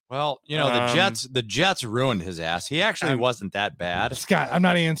 Well, the Um, Jets ruined his ass. He actually wasn't that bad. Scott, I'm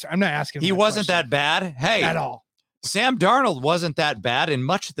not asking. He that wasn't question that bad. Hey, at all. Sam Darnold wasn't that bad in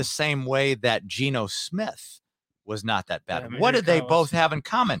much the same way that Geno Smith was not that bad. Yeah, I mean, What here did they comes- both have in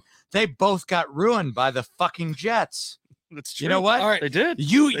common? They both got ruined by the fucking Jets. That's true. You know what? All right. They did.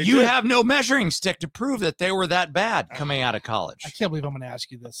 You They you did. have no measuring stick to prove that they were that bad coming out of college. I can't believe I'm going to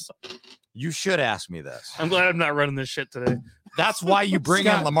ask you this. You should ask me this. I'm glad I'm not running this shit today. That's why you bring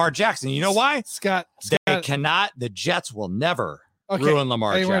in Scott. Lamar Jackson. You know why? Scott, They cannot. The Jets will never okay, ruin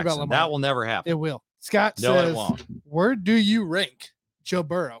Lamar I ain't worried about Jackson. Lamar. That will never happen. it will. Scott No, it says, won't. where do you rank Joe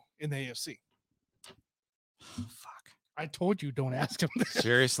Burrow in the AFC? Fuck. I told you don't ask him this.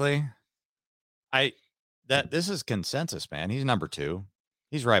 Seriously? This is consensus, man. He's number 2.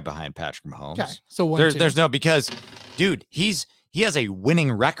 He's right behind Patrick Mahomes. Okay, so one, There's no because, dude, he has a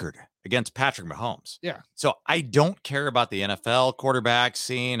winning record. against Patrick Mahomes. Yeah. So I don't care about the NFL quarterback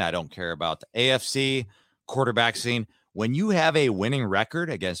scene. I don't care about the AFC quarterback scene. When you have a winning record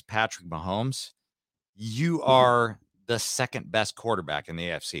against Patrick Mahomes, you are the second best quarterback in the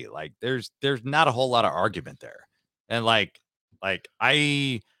AFC. Like there's not a whole lot of argument there. And like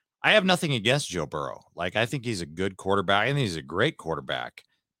I have nothing against Joe Burrow. Like I think he's a good quarterback. I think he's a great quarterback.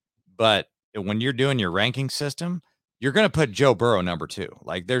 But when you're doing your ranking system, you're going to put Joe Burrow number 2.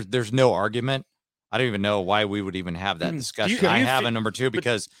 Like there's no argument. I don't even know why we would even have that discussion. I have a number 2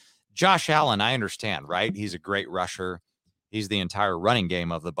 because Josh Allen, I understand, right? He's a great rusher. He's the entire running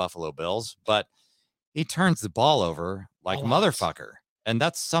game of the Buffalo Bills, but he turns the ball over like a motherfucker. And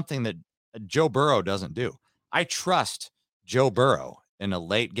that's something that Joe Burrow doesn't do. I trust Joe Burrow in a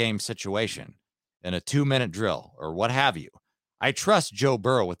late game situation, in a 2-minute drill or what have you. I trust Joe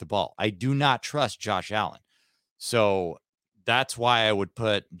Burrow with the ball. I do not trust Josh Allen. So that's why I would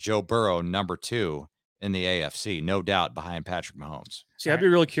put Joe Burrow number 2 in the AFC, no doubt, behind Patrick Mahomes. See, I'd be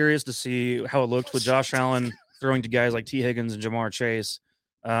really curious to see how it looked with Josh Allen throwing to guys like T. Higgins and Jamar Chase.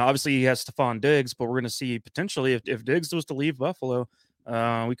 Obviously, he has Stephon Diggs, but we're going to see potentially if Diggs was to leave Buffalo,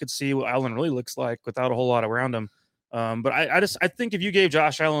 we could see what Allen really looks like without a whole lot around him. But I think if you gave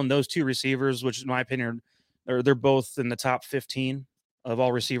Josh Allen those 2 receivers, which in my opinion, they're both in the top 15 of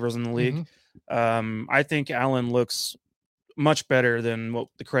all receivers in the league, I think Allen looks much better than what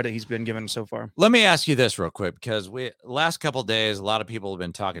the credit he's been given so far. Let me ask you this real quick, because last couple of days, a lot of people have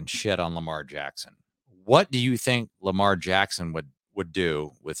been talking shit on Lamar Jackson. What do you think Lamar Jackson would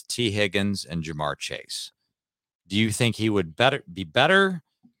do with T. Higgins and Jamar Chase? Do you think he would be better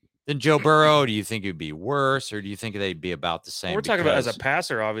than Joe Burrow? Do you think he'd be worse, or do you think they'd be about the same? We're talking about as a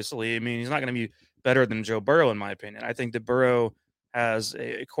passer, obviously. I mean, he's not going to be better than Joe Burrow, in my opinion. I think that Burrow has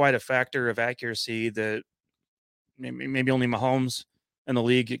quite a factor of accuracy that maybe only Mahomes in the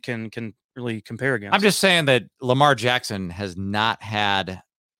league can really compare against. I'm just saying that Lamar Jackson has not had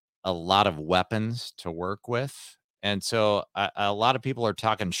a lot of weapons to work with. And so a lot of people are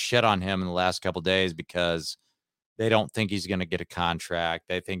talking shit on him in the last couple of days because they don't think he's going to get a contract.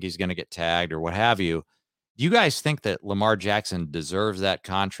 They think he's going to get tagged or what have you. Do you guys think that Lamar Jackson deserves that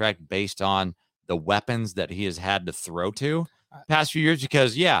contract based on the weapons that he has had to throw to past few years?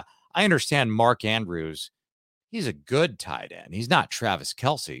 Because, yeah, I understand Mark Andrews. He's a good tight end. He's not Travis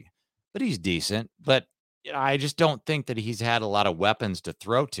Kelce, but he's decent. But I just don't think that he's had a lot of weapons to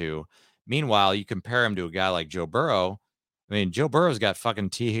throw to. Meanwhile, you compare him to a guy like Joe Burrow. I mean, Joe Burrow's got fucking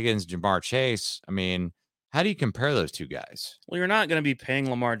T. Higgins, Jamar Chase. I mean, how do you compare those two guys? Well, you're not going to be paying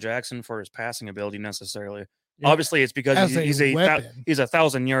Lamar Jackson for his passing ability necessarily. Yeah. Obviously, it's because he's a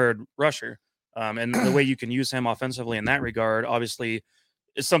 1,000-yard rusher. And the way you can use him offensively in that regard, obviously,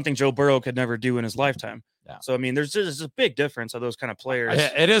 is something Joe Burrow could never do in his lifetime. Yeah. So, I mean, there's a big difference of those kind of players.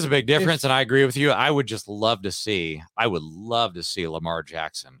 It is a big difference, and I agree with you. I would love to see Lamar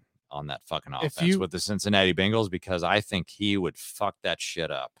Jackson on that fucking offense with the Cincinnati Bengals, because I think he would fuck that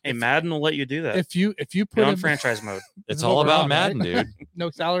shit up. Hey, Madden will let you do that. If you put him on franchise mode, it's all about Madden, right? Dude. No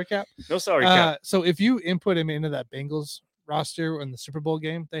salary cap. No salary cap. So if you input him into that Bengals roster in the Super Bowl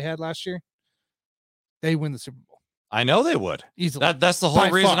game they had last year, they win the Super Bowl. I know they would easily. That's the whole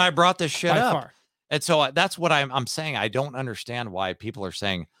reason I brought this shit up. Far. And so that's what I'm saying. I don't understand why people are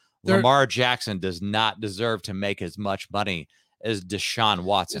saying Lamar Jackson does not deserve to make as much money as Deshaun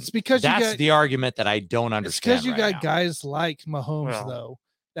Watson. It's because that's the argument that I don't understand. It's because you got guys like Mahomes, though,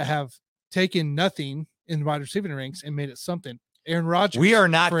 that have taken nothing in the wide receiving ranks and made it something. Aaron Rodgers. We are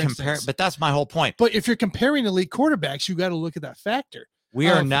not comparing, but that's my whole point. But if you're comparing elite quarterbacks, you got to look at that factor. We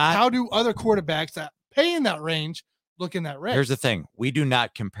are not. How do other quarterbacks that pay in that range look in that range? Here's the thing. We do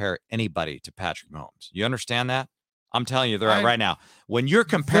not compare anybody to Patrick Mahomes. You understand that? I'm telling you right now. When you're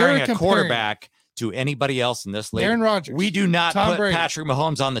comparing a quarterback to anybody else in this league, Aaron Rodgers, we do not put Patrick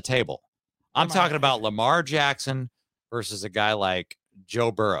Mahomes on the table. I'm talking about Lamar Jackson versus a guy like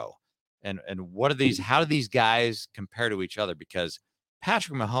Joe Burrow. And what are these? How do these guys compare to each other? Because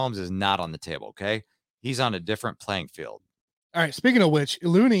Patrick Mahomes is not on the table, okay? He's on a different playing field. All right. Speaking of which,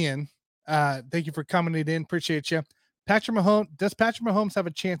 Ilunian, thank you for commenting in. Appreciate you. Does Patrick Mahomes have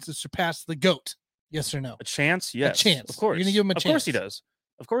a chance to surpass the GOAT? Yes or no? A chance? Yes. A chance. Of course. You're going to give him a chance. Of course he does.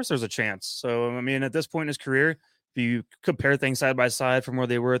 Of course there's a chance. So, I mean, at this point in his career, if you compare things side by side from where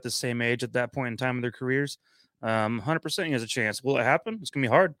they were at the same age at that point in time in their careers, 100% he has a chance. Will it happen? It's going to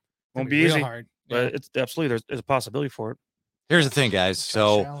be hard. Won't be easy. Hard. But it's absolutely, there's a possibility for it. Here's the thing, guys.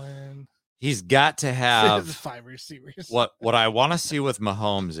 So he's got to have 5 receivers. What I want to see with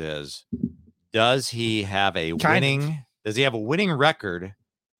Mahomes is, does he have a winning record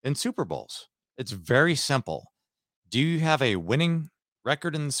in Super Bowls? It's very simple. Do you have a winning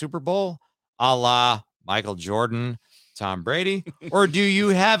record in the Super Bowl, a la Michael Jordan, Tom Brady, or do you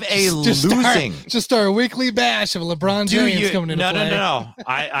have a losing? Just our weekly bash of LeBron James coming into play. No.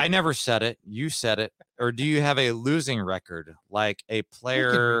 I never said it. You said it. Or do you have a losing record, like a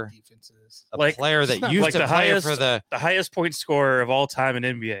player, player that used to play for the highest point scorer of all time in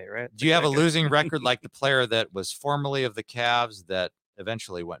NBA, right? Do you have a losing record like the player that was formerly of the Cavs that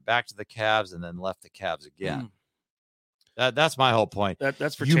eventually went back to the Cavs and then left the Cavs again? That's my whole point.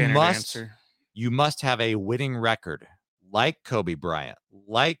 That's for Tanner to answer. You must have a winning record like Kobe Bryant,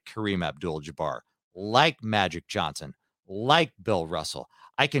 like Kareem Abdul-Jabbar, like Magic Johnson, like Bill Russell.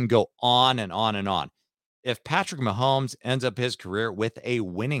 I can go on and on and on. If Patrick Mahomes ends up his career with a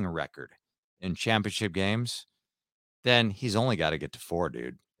winning record in championship games, then he's only got to get to 4,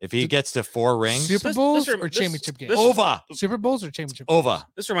 dude. If he gets to 4 rings, Super Bowls or championship games? Over. Super Bowls or championship games? Over.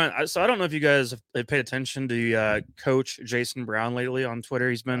 So I don't know if you guys have paid attention to Coach Jason Brown lately on Twitter.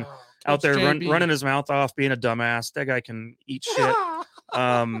 He's been out there running his mouth off, being a dumbass. That guy can eat shit.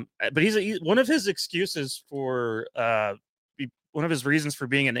 But he's one of his excuses for one of his reasons for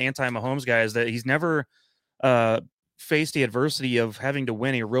being an anti-Mahomes guy is that he's never faced the adversity of having to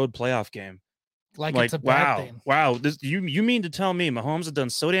win a road playoff game. Like it's a bad thing. Wow. You mean to tell me Mahomes has done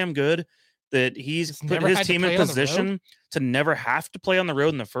so damn good that he's put his team in position to never have to play on the road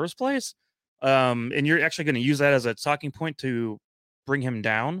in the first place? And you're actually going to use that as a talking point to bring him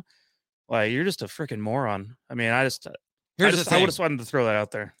down? Like, you're just a freaking moron. I mean, I just wanted to throw that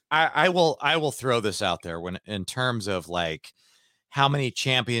out there. I will throw this out there when in terms of like how many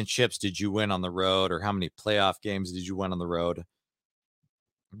championships did you win on the road or how many playoff games did you win on the road?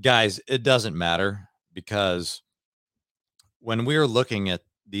 Guys, it doesn't matter because when we're looking at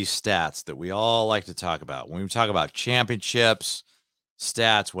these stats that we all like to talk about, when we talk about championships,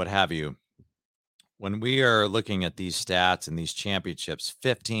 stats, what have you, when we are looking at these stats and these championships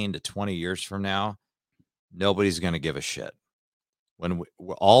 15 to 20 years from now, nobody's going to give a shit.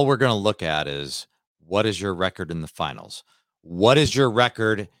 All we're going to look at is what is your record in the finals? What is your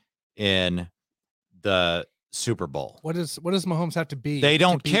record in the Super Bowl? What does Mahomes have to be? They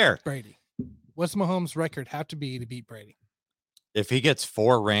don't care. Brady. What's Mahomes' record have to be to beat Brady? If he gets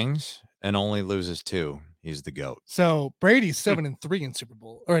 4 rings and only loses 2, he's the GOAT. So Brady's 7-3 in Super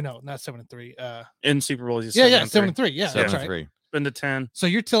Bowl, or no, not 7-3. In Super Bowl, he's 7-3. Yeah, 7-3. That's right. Been to 10. So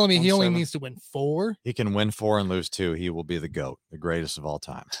you're telling me he only needs to win 4? He can win 4 and lose 2. He will be the GOAT, the greatest of all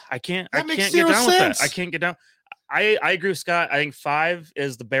time. I can't get down with that. I can't get down. I agree with Scott. I think 5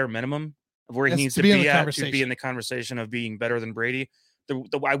 is the bare minimum of where he needs to be at to be in the conversation of being better than Brady.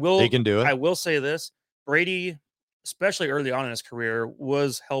 He can do it. I will say this: Brady, especially early on in his career,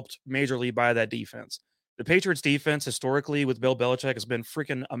 was helped majorly by that defense. The Patriots defense historically with Bill Belichick has been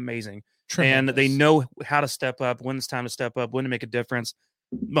freaking amazing. Tremendous. And they know how to step up, when it's time to step up, when to make a difference.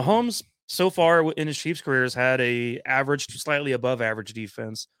 Mahomes, so far in his Chiefs career, has had a average to slightly above average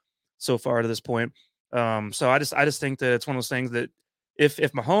defense so far to this point. So I just think that it's one of those things that if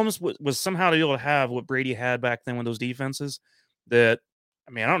Mahomes was somehow to be able to have what Brady had back then with those defenses, that,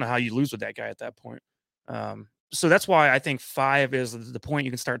 I mean, I don't know how you lose with that guy at that point. So that's why I think 5 is the point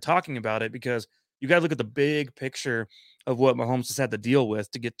you can start talking about it, because you got to look at the big picture of what Mahomes has had to deal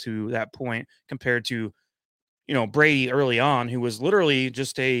with to get to that point compared to, Brady early on, who was literally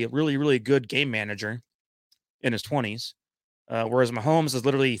just a really, really good game manager in his 20s. Whereas Mahomes is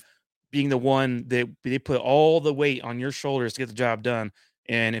literally being the one that they put all the weight on your shoulders to get the job done.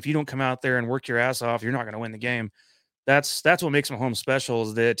 And if you don't come out there and work your ass off, you're not going to win the game. That's what makes Mahomes special,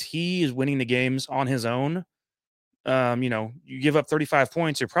 is that he is winning the games on his own. You give up 35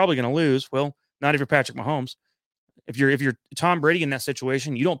 points, you're probably going to lose. Well, not if you're Patrick Mahomes. If you're Tom Brady in that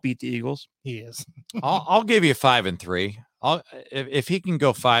situation, you don't beat the Eagles. He is. I'll give you 5-3. If he can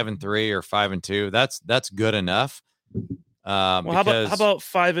go 5-3 or 5-2, that's good enough. How about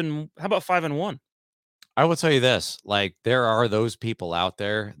 5-1? I will tell you this: like, there are those people out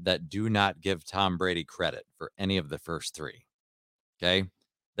there that do not give Tom Brady credit for any of the first 3. Okay,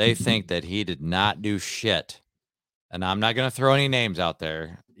 they think that he did not do shit, and I'm not going to throw any names out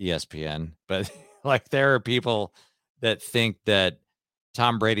there, ESPN, but like, there are people that think that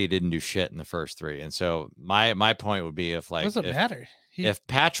Tom Brady didn't do shit in the first 3, and so my point would be, if matter? If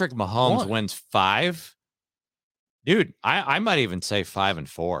Patrick Mahomes wins 5. Dude, I might even say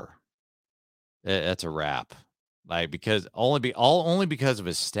 5-4. That's a wrap. Like, because only because of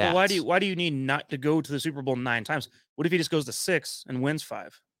his stats. Well, why do you need not to go to the Super Bowl 9 times? What if he just goes to 6 and wins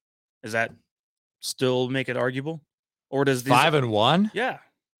 5? Does that still make it arguable? Or does 5-1? Yeah.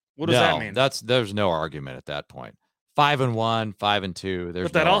 What does that mean? There's no argument at that point. 5-1, 5-2.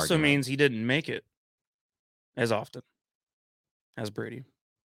 But that also means he didn't make it as often. as Brady.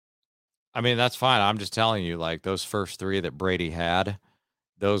 I mean, that's fine. I'm just telling you, like those first 3 that Brady had,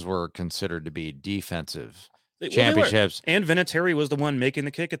 those were considered to be defensive Well, they were. championships. And Vinatieri was the one making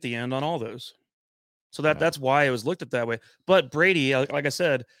the kick at the end on all those. So Yeah. that's why it was looked at that way. But Brady, like I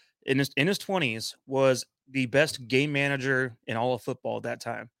said, in his 20s, was the best game manager in all of football at that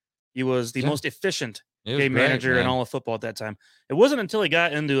time. He was the Yeah. most efficient It was game great, manager in man. all of football at that time. It wasn't until he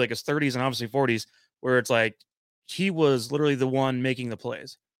got into like his 30s and obviously 40s where it's like he was literally the one making the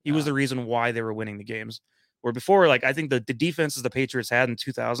plays. He was Yeah. the reason why they were winning the games. Where before, like I think the defenses the Patriots had in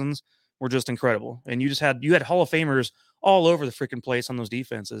 2000s were just incredible, and you had Hall of Famers all over the freaking place on those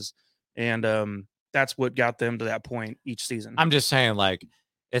defenses, and that's what got them to that point each season. I'm just saying, like,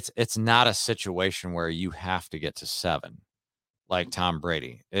 it's not a situation where you have to get to 7 like Tom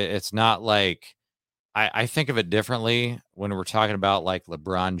Brady. It's not like I think of it differently when we're talking about like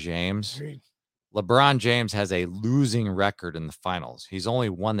LeBron James. Agreed. LeBron James has a losing record in the finals. He's only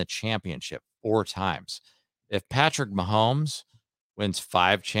won the championship 4 times. If Patrick Mahomes wins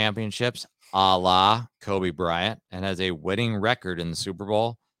 5 championships, a la Kobe Bryant, and has a winning record in the Super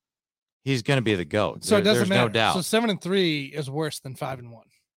Bowl, he's going to be the GOAT. So it doesn't there's matter. no doubt. So 7-3 is worse than 5-1.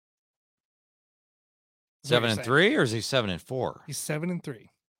 7-3, or is he 7-4? He's 7-3.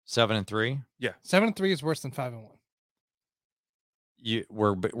 7-3. 7-3 is worse than 5-1.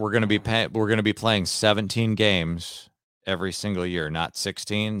 We're going to be playing 17 games every single year, not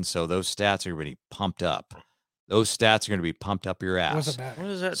 16. So those stats are going to be pumped up. Those stats are going to be pumped up your What does ass. it matter?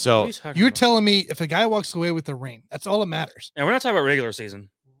 What is that? So, What are you talking You're about? telling me if a guy walks away with the ring, that's all that matters. And we're not talking about regular season.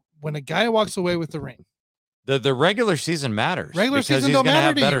 When a guy walks away with the ring, The regular season matters. Regular because season he's don't gonna matter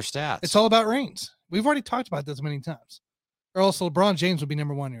have to you. better stats. it's all about rings. We've already talked about this many times. Or else LeBron James would be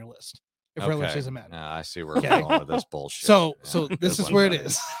number 1 on your list if regular season mattered. Nah, I see where Okay. we're going with this bullshit. So Yeah. this Good is one, where it buddy.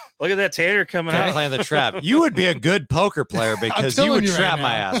 is. Look at that Tanner coming Can't out. play the trap. You would be a good poker player because you telling would you right trap my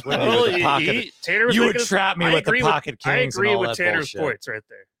now. ass. Wouldn't you, Well, with the pocket? Tanner was You would making his- trap me I with the agree pocket I kings and agree all with that Tanner's bullshit. points right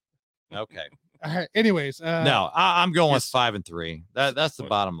there. Okay. All right. Anyways, No, I'm going with yes. 5-3. That's the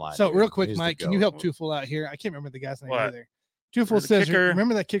bottom line. So dude. real quick, He's the Mike, can you GOAT. help Tufel out here? I can't remember the guy's name What? either. Tufel The says, kicker-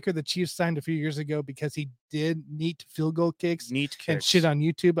 remember that kicker the Chiefs signed a few years ago because he did neat field goal kicks Neat and kicks. shit on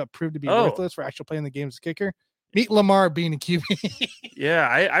YouTube, but proved to be Oh. worthless for actually playing the game as a kicker? Meet Lamar being a QB. Yeah,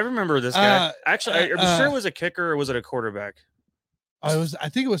 I remember this guy. Uh, Actually, I'm sure it was a kicker or was it a quarterback? I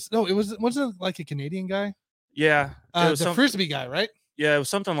think it was wasn't it like a Canadian guy? Yeah, it was The some- Frisbee guy, right? yeah, it was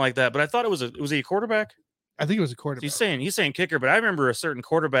something like that. But I thought was he a quarterback? I think it was a quarterback. He's saying kicker, but I remember a certain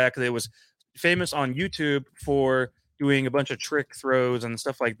quarterback that was famous on YouTube for doing a bunch of trick throws and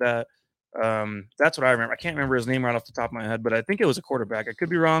stuff like that. That's what I remember. I can't remember his name right off the top of my head, but I think it was a quarterback. I could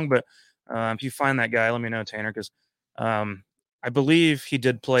be wrong, but if you find that guy, let me know, Tanner, because I believe he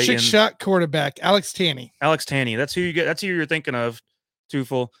did play Chick in shot quarterback, Alex Tanney. Alex Tanney. That's who you get. That's who you're thinking of.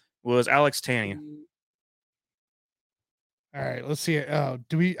 Tufel was Alex Tanney. All right, let's see it. Oh,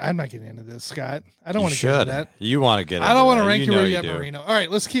 I'm not getting into this, Scott. I don't You want to get into should. that. You want to get I don't want want to rank you know where you you have do. Marino. All right,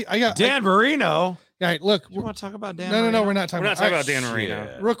 let's keep. Dan Marino. All right, look. You want to talk about Dan No, Marino? we're not talking We're not about. talking all about Dan Marino.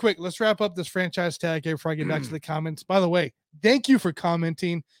 Shit. Real quick, let's wrap up this franchise tag here before I get back to the comments. By the way, thank you for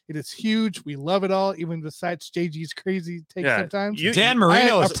commenting. It is huge. We love it all, even besides JG's crazy take Yeah, sometimes. Dan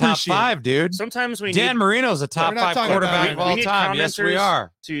Marino I is top appreciate it. 5, dude. Sometimes we Dan need Marino's a top We're not 5 talking about quarterback it. of We all need time. Yes, we commenters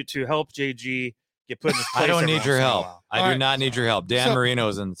are. to help JG get put in his place. I don't every need your once in a help. while. I All do right. not need your help. Dan So- Marino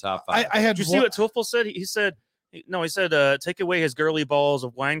is in the top 5. I had Did you see one- what Tufel said? He said, take away his girly balls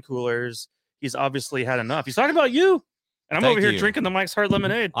of wine coolers. He's obviously had enough. He's talking about you. And I'm Thank over here you. drinking the Mike's Hard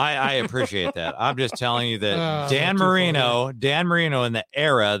Lemonade. I appreciate that. I'm just telling you that Oh, Dan too Marino in the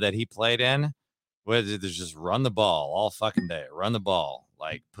era that he played in, was there's just run the ball all fucking day, run the ball,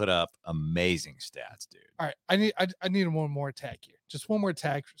 like put up amazing stats, dude. All right, I need one more tag here. Just one more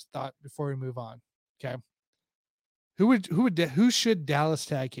tag thought before we move on. Okay. Who should Dallas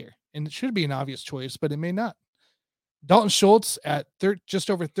tag here? And it should be an obvious choice, but it may not. Dalton Schultz at just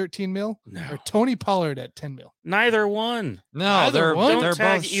over 13 mil, or Tony Pollard at 10 mil. Neither one. No, Either they're one? Don't they're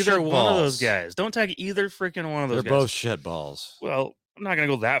tag both either one of those shitballs. guys. Don't tag either freaking one of those They're guys. both shit balls. Well, I'm not going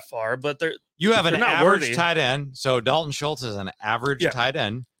to go that far, but they're You have They're an not average worthy. tight end. So Dalton Schultz is an average Yeah. tight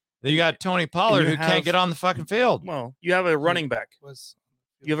end. Then you got Tony Pollard you who have- can't get on the fucking field. well, you have a running back. Was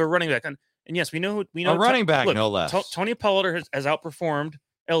You have a running back. And yes, we know A running back, look, no less. Tony Pollard has outperformed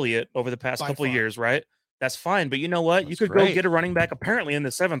Elliott over the past By couple of far. years, right? That's fine. But you know what? You That's could go great. get a running back apparently in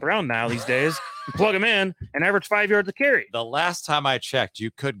the 7th round now these days, and plug him in and average 5 yards a carry. The last time I checked, you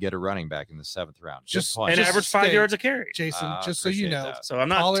could get a running back in the 7th round. Good Just- point. And Just average to 5 stay- yards a carry. Jason, just so you appreciate know, that. So I'm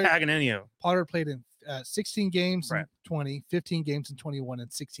not Pollard- tagging any of them. Pollard played in 16 games Right. in 20, 15 games in 21,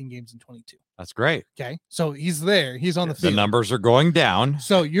 and 16 games in 22. That's great. Okay, so he's there. He's on the The field. numbers are going down.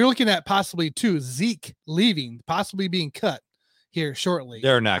 So you're looking at possibly Zeke leaving, possibly being cut here shortly.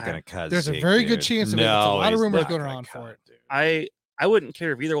 They're not going to cut. There's a Zeke, very good dude. chance of it. No, It's a lot of he's rumors not going gonna on cut for it. dude. I wouldn't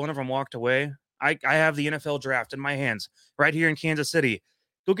care if either one of them walked away. I have the NFL draft in my hands right here in Kansas City.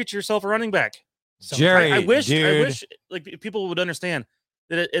 Go get yourself a running back. So Jerry, I wish dude. like people would understand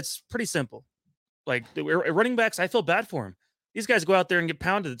that it's pretty simple. Like running backs, I feel bad for them. These guys go out there and get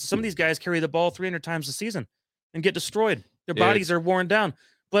pounded. Some of these guys carry the ball 300 times a season and get destroyed. Their Dude. bodies are worn down.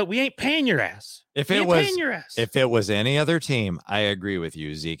 But we ain't paying your ass. If We it ain't was paying your ass. if it was any other team, I agree with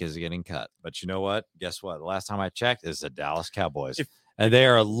you. Zeke is getting cut. But you know what? Guess what? The last time I checked is the Dallas Cowboys. And they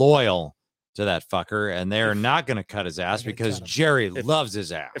are loyal to that fucker, and they're not going to cut his ass They're gonna because cut him. Jerry loves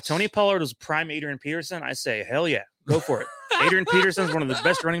his ass. if Tony Pollard was prime Adrian Peterson, I say hell yeah, go for it. Adrian Peterson's one of the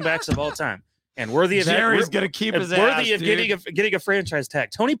best running backs of all time, and worthy of Jerry's going to keep his worthy ass, of dude. getting a franchise tag.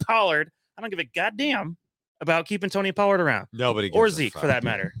 Tony Pollard, I don't give a goddamn about keeping Tony Pollard around Nobody gives or a Zeke fuck, for that dude.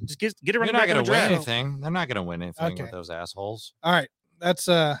 matter. Just get a They're running not back in going the to win draft. anything. They're not going to win anything Okay. with those assholes. All right, that's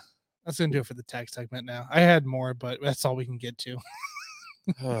gonna do it for the tag segment. Now I had more, but that's all we can get to.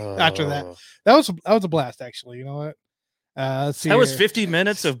 After that. That was a blast, actually. You know what? Let's see. That was here. 50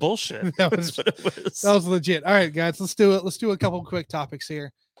 minutes of bullshit. That That's was- what it was. That was legit. All right, guys, let's do it. Let's do a couple quick topics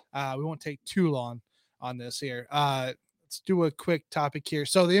here. We won't take too long on this here. Let's do a quick topic here.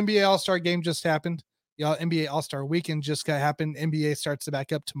 So the NBA All-Star game just happened. Y'all, NBA All-Star weekend just got happened. NBA starts to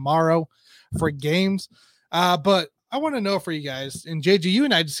back up tomorrow for games. But I want to know for you guys, and JG, you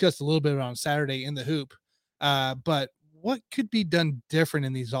and I discussed a little bit on Saturday in the hoop. But what could be done different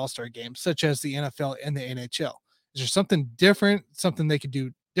in these All-Star games, such as the NFL and the NHL? Is there something different, something they could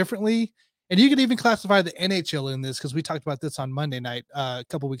do differently? And you could even classify the NHL in this because we talked about this on Monday night a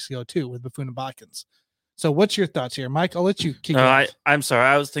couple weeks ago too with Buffoon and Botkins. So what's your thoughts here, Mike? I'll let you kick No, it off. I'm sorry.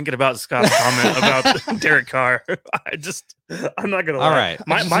 I was thinking about Scott's comment about Derek Carr. I'm not gonna lie. All right.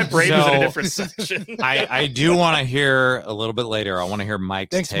 My brain was in a So- different section. I do want to hear a little bit later. I want to hear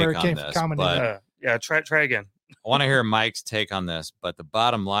Mike's Thanks, take on Hurricane, for this. commenting. But Yeah, try again. I want to hear Mike's take on this, but the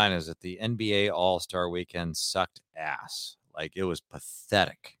bottom line is that the NBA All-Star weekend sucked ass. Like it was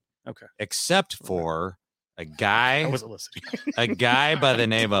pathetic. Okay. Except for a I guy, wasn't listening. a guy by the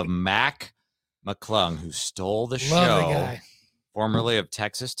name of Mac McClung, who stole the Love the show, guy. formerly of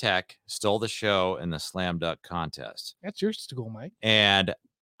Texas Tech, stole the show in the slam dunk contest. That's your school, Mike. And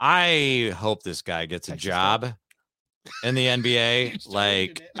I hope this guy gets a Texas job in the You're NBA. so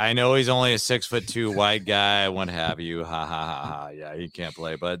Like, good. I know he's only a 6'2" white guy, what have you. Ha ha ha ha. Yeah, he can't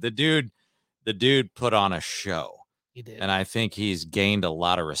play. But the dude put on a show. He did. And I think he's gained a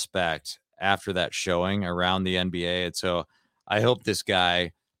lot of respect after that showing around the NBA. And so I hope this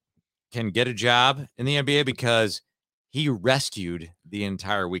guy can get a job in the NBA because he rescued the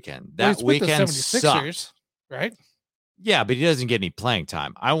entire weekend. Well, That he's with the weekend 76ers, sucked. right? Yeah, but he doesn't get any playing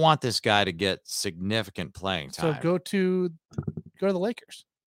time. I want this guy to get significant playing So time. go to the Lakers.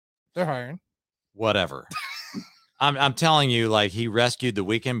 They're hiring. Whatever. I'm telling you, like, he rescued the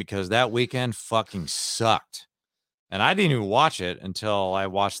weekend because that weekend fucking sucked. And I didn't even watch it until I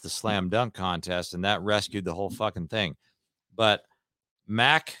watched the slam dunk contest, and that rescued the whole fucking thing. But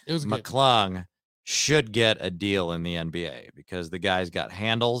Mac It was good. McClung should get a deal in the NBA because the guy's got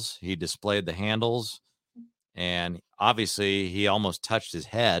handles. He displayed the handles, and obviously he almost touched his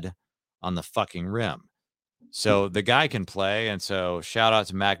head on the fucking rim. So the guy can play, and so shout out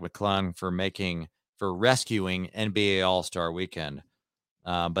to Mac McClung for rescuing NBA All-Star Weekend.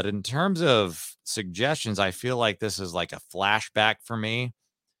 But in terms of suggestions, I feel like this is like a flashback for me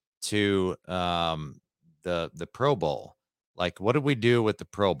to the Pro Bowl. Like, what did we do with the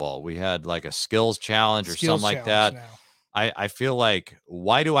Pro Bowl? We had like a skills challenge or Skills something like that. challenge now. I feel like,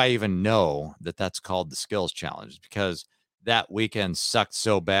 why do I even know that that's called the skills challenge? Because that weekend sucked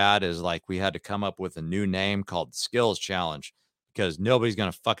so bad is like we had to come up with a new name called skills challenge because nobody's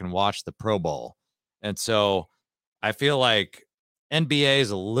going to fucking watch the Pro Bowl. And so I feel like NBA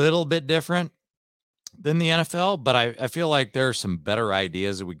is a little bit different than the NFL, but I feel like there are some better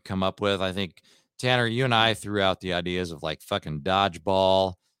ideas that we can come up with. I think, Tanner, you and I threw out the ideas of like fucking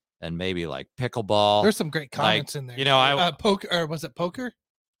dodgeball and maybe like pickleball. There's some great comments in there. you know, poker, or was it poker?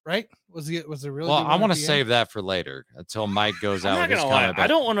 Right? Was it really? Well, good I one want at to the save end? that for later until Mike goes I'm out not with his gonna lie. comment. I but-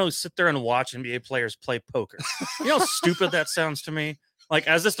 don't want to sit there and watch NBA players play poker. You know how stupid that sounds to me? Like,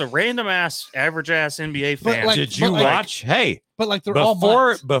 as just a random ass, average ass NBA But, fan. like, Did you but, like, watch? Hey, But like they're all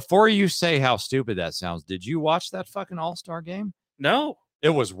mutts. before you say how stupid that sounds, did you watch that fucking All-Star game? No, It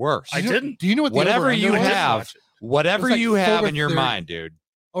was worse. I Do you know- didn't. Do you know what the Whatever over-under you was? I didn't have, watch it. whatever It was like you have over in your 30. mind, dude.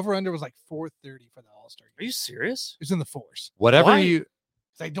 Over under was like 430 for the All-Star Are game. you serious? It's in the fours. Whatever Why? you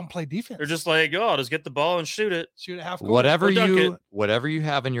They don't play defense. They're just like, oh, I'll just get the ball and shoot it. shoot at half court. whatever Go dunk you it. whatever you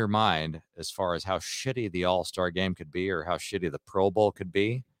have in your mind as far as how shitty the All-Star game could be or how shitty the Pro Bowl could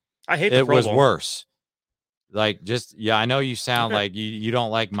be, I hate the it Pro was Bowl. worse. Like, just I know you sound Okay. like you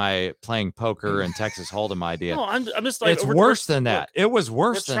don't like my playing poker and Texas Hold'em idea. No, I'm just like It's we're- worse than look, that. It was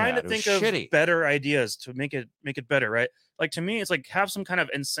worse We're than trying that. to It was think of shitty. better ideas to make it better, right? Like to me, it's like have some kind of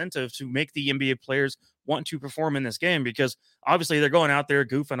incentive to make the NBA players want to perform in this game because obviously they're going out there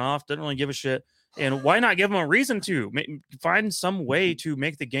goofing off, doesn't really give a shit. And why not give them a reason to find some way to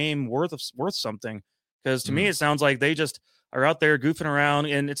make the game worth something? Because to me, it sounds like they just are out there goofing around,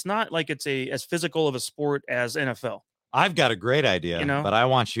 and it's not like it's as physical of a sport as NFL. I've got a great idea, You know, but I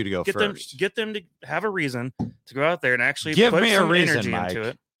want you to go Get first. them to have a reason to go out there and actually Give put me a some reason, energy Mike. into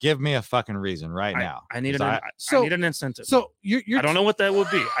it. Give me a fucking reason right now. I need 'cause I need an incentive. So you're I don't know what that would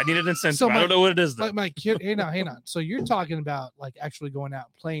be. I need an incentive. So I don't know what it is though. Mike, hang on. So you're talking about like actually going out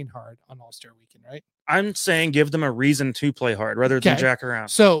and playing hard on All-Star Weekend, right? I'm saying give them a reason to play hard rather than Okay. jack around.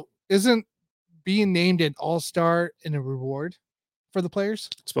 So isn't being named an All-Star in a reward for the players?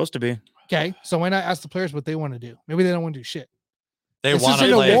 It's supposed to be. Okay, so why not ask the players what they want to do? Maybe they don't want to do shit. they This want is to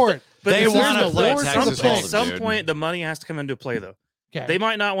an play. award. But They this is wanna an play award. Texas At Hold'em, some dude. point, the money has to come into play, though. Okay, They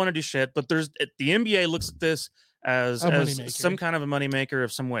might not want to do shit, but the NBA looks at this as A moneymaker. some kind of a moneymaker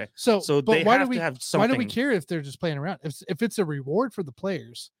of some way. so So but they why have do we to have why something. do we care if they're just playing around? If it's a reward for the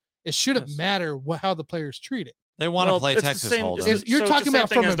players, it shouldn't Yes. matter how the players treat it. They want to Well, play it's the Texas same- Hold'em. it's the- You're so it's talking the about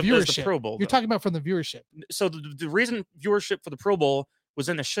same from thing a as the viewership. Pro Bowl, You're though. talking about from the viewership. So the reason viewership for the Pro Bowl was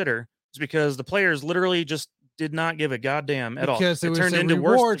in the shitter is because the players literally just did not give a goddamn at all. Because it was turned a into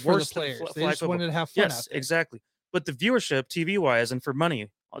reward for the worse players. They flag just football. wanted to have fun Yes, out there. exactly. But the viewership, TV wise, and for money,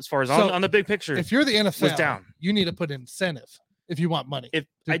 as far as So, on the big picture, If you're the NFL, down. you need to put incentive if you want money. if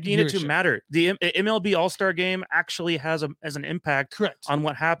the I need it to viewership. matter, the MLB All Star Game actually has an impact Correct. on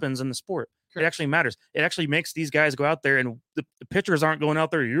what happens in the sport. Correct. It actually matters. It actually makes these guys go out there, and the pitchers aren't going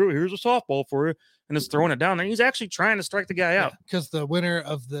out there. Here's a softball for you, and just throwing it down there. He's actually trying to strike the guy out. Because the winner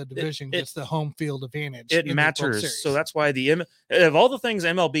of the division it- gets the home field advantage. It in the World matters. Series. So that's why of all the things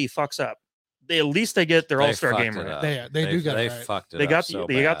MLB fucks up, at least they get their They All Star fucked game it right. up. They do got it They right. fucked it They up got so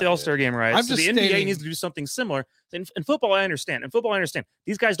they got the bad, All Star dude. game right. I'm so the just NBA stating- needs to do something similar. In football, I understand. In football, I understand.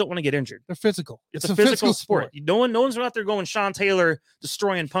 These guys don't want to get injured. They're physical. It's a physical sport. No one's out there going Sean Taylor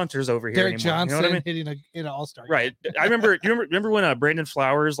destroying punters over here Derek anymore. Johnson You know what I mean? hitting in an All-Star. game. Right. I remember. You remember when Brandon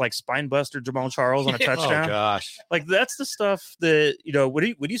Flowers like spine busted Jamal Charles on a Yeah. Oh touchdown? gosh, Like that's the stuff that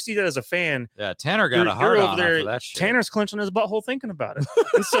when you see that as a fan, yeah. Tanner got You're- a hard you're on over there, after that shit. Tanner's clenching his butthole thinking about it.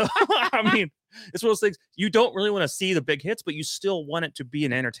 And so I mean, it's one of those things you don't really want to see the big hits, but you still want it to be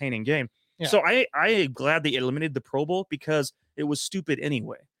an entertaining game. Yeah. So I am glad they eliminated the Pro Bowl because it was stupid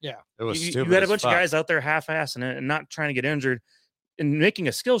anyway. It was You stupid. had a as bunch fuck. of guys out there half-assing it and not trying to get injured, and making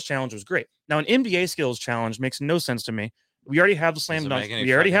a skills challenge was great. Now an NBA skills challenge makes no sense to me. We already have the slam Doesn't dunk. make any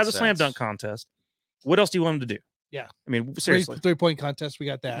We already fucking have the slam sense. dunk contest. What else do you want them to do? Yeah. I mean, seriously. Three-point contest. We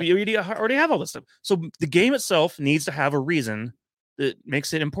got that. We already have all this stuff. So the game itself needs to have a reason that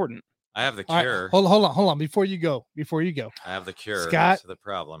makes it important. I have the All right, cure. hold on. Before you go, I have the cure Scott- to the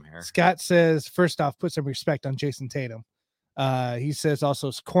problem here. Scott says, first off, put some respect on Jason Tatum. He says also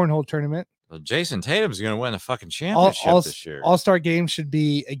it's cornhole tournament. Well, Jason Tatum's going to win the fucking All, championship this year. All-Star game should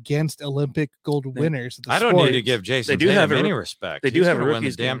be against Olympic gold winners. of the I don't need to sport. give Jason do Tatum have a any roo- respect. they do He's have a gonna win the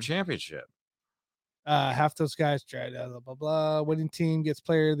rookies damn game. championship. Half those guys tried blah blah blah. Winning team gets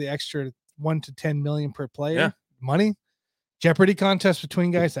player the extra 1 to 10 million per player. Yeah. Money. Jeopardy contest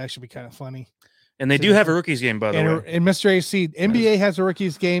between guys. That should be kind of funny. And they So do the- have a rookies game, by the way. And Mr. AC, NBA has a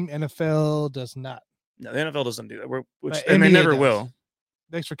rookies game. NFL does not. No, the NFL doesn't do that. But And they NBA never does. will.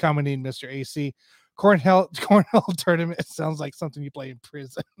 Thanks for commenting, Mr. AC. Cornhole tournament sounds like something you play in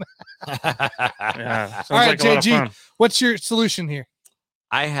prison. Yeah. Sounds All right, like a lot of JG. fun. What's your solution here?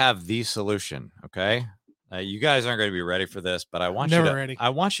 I have the solution. Okay. You guys aren't going to be ready for this, but I want Never you to, ready. I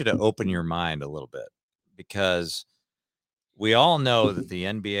want you to open your mind a little bit because we all know that the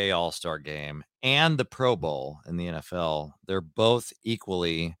NBA All-Star game and the Pro Bowl in the NFL, they're both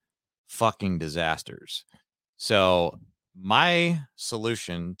equally fucking disasters. So my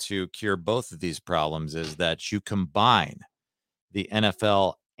solution to cure both of these problems is that you combine the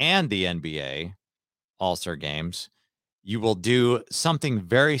NFL and the NBA All-Star games. You will do something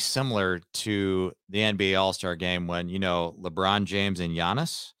very similar to the NBA All-Star game when, LeBron James and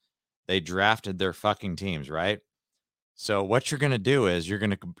Giannis, they drafted their fucking teams, right? So what you're going to do is you're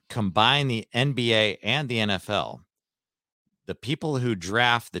going to combine the NBA and the NFL. The people who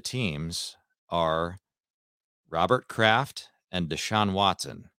draft the teams are Robert Kraft and Deshaun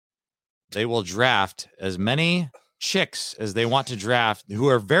Watson. They will draft as many chicks as they want to draft, who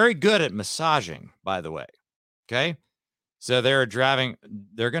are very good at massaging, by the way. Okay. So they're going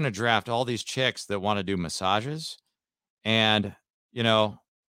to draft all these chicks that want to do massages, and, you know,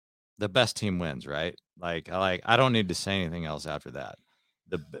 the best team wins, right? I don't need to say anything else after that.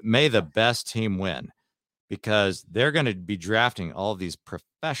 May the best team win, because they're going to be drafting all these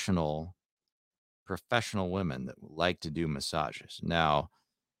professional women that like to do massages. Now,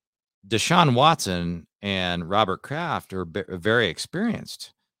 Deshaun Watson and Robert Kraft are very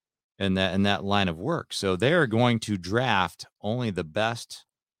experienced in that line of work. So they're going to draft only the best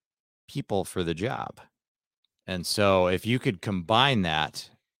people for the job. And so if you could combine that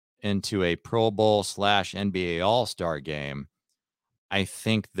into a Pro Bowl / NBA All-Star game, I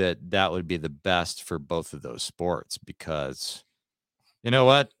think that would be the best for both of those sports, because you know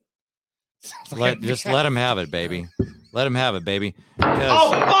what? Just let them have it, baby. Let them have it, baby.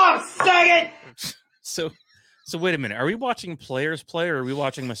 Bob, dang it! So wait a minute. Are we watching players play, or are we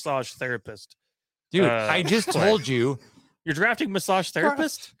watching massage therapist? Dude, I just told you. You're drafting massage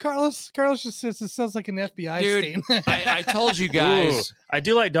therapist? Carlos just says it sounds like an FBI Dude, sting. I told you guys. Ooh, I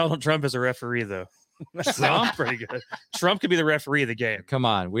do like Donald Trump as a referee, though. That sounds pretty good. Trump could be the referee of the game. Come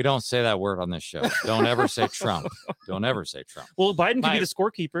on. We don't say that word on this show. Don't ever say Trump. Don't ever say Trump. Well, Biden could be the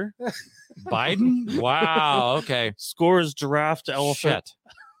scorekeeper. Biden? Wow. Okay. Scores draft elephant.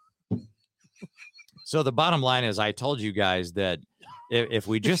 Shit. So the bottom line is, I told you guys that if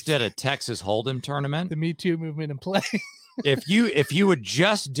we just did a Texas Hold'em tournament, The Me Too movement in play. if you would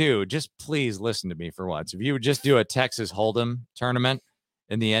just please listen to me for once. If you would just do a Texas Hold'em tournament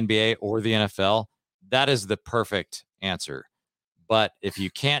in the NBA or the NFL, that is the perfect answer. But if you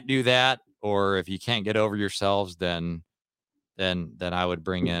can't do that, or if you can't get over yourselves, then I would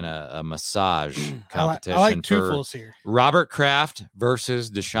bring in a massage competition. I like for Tufels here. Robert Kraft versus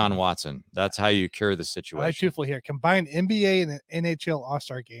Deshaun Watson. That's how you cure the I like situation. Tufel here. Combined NBA and NHL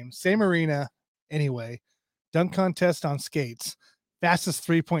All-Star game. Same arena anyway. Dunk contest on skates. Fastest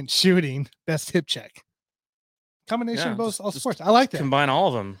 3-point shooting. Best hip check. Combination Yeah, of both all just sports. I like that. Combine all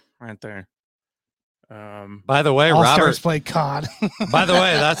of them right there. By the way, All-Stars Robert. play COD. By the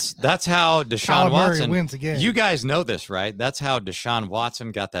way, that's how Deshaun Kyler Murray Watson wins again. You guys know this, right? That's how Deshaun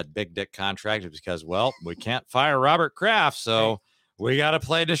Watson got that big dick contract, because, well, we can't fire Robert Kraft, so we got to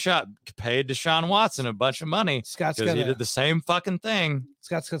pay Deshaun Watson a bunch of money Scott's because got he did the same fucking thing.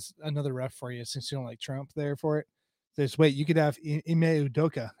 Scott's got another ref for you, since you don't like Trump there for it. There's wait, you could have Ime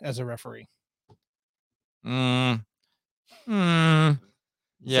Udoka as a referee.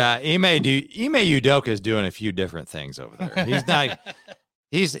 Yeah, Ime Udoka is doing a few different things over there.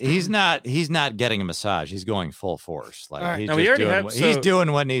 He's not getting a massage. He's going full force. Like, right. he's, Now, we just already doing, have- he's so-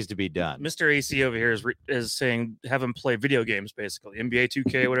 doing what needs to be done. Mr. AC over here is saying have him play video games, basically NBA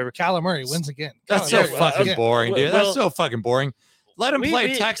 2K, whatever. Kyler Murray wins again. That's Kyler so Murray fucking again. boring, dude. Well- That's so fucking boring. Let him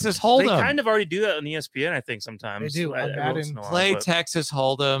play Texas They Hold'em. kind of already do that on ESPN, I think, sometimes. They do, on Every Madden. once in a while, Play but- Texas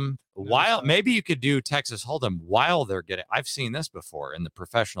Hold'em while maybe you could do Texas Hold'em while they're getting. I've seen this before in the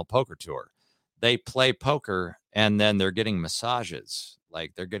professional poker tour. They play poker and then they're getting massages.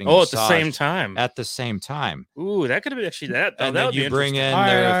 Like, they're getting at the same massaged time. At the same time. Ooh, that could have been actually that. And that then would be you bring in interesting.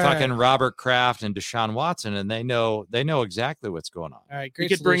 their All right. fucking Robert Kraft and Deshaun Watson, and they know exactly what's going on. All right, You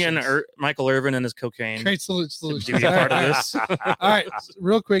great could bring in solutions. Michael Irvin and his cocaine. Great to solutions. be a part of this. All right,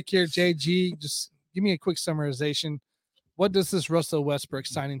 real quick here, JG, just give me a quick summarization. What does this Russell Westbrook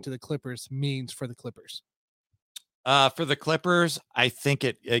signing to the Clippers means for the Clippers? For the Clippers, I think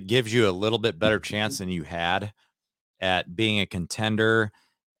it gives you a little bit better chance than you had at being a contender,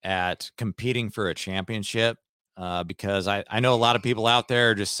 at competing for a championship. Because I know a lot of people out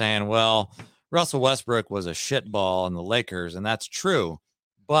there are just saying, well, Russell Westbrook was a shitball in the Lakers, and that's true.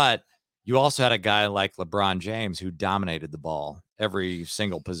 But you also had a guy like LeBron James who dominated the ball every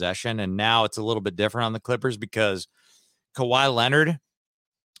single possession. And now it's a little bit different on the Clippers because Kawhi Leonard,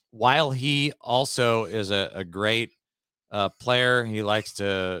 while he also is a great player, he likes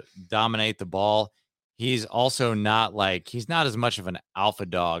to dominate the ball. He's also he's not as much of an alpha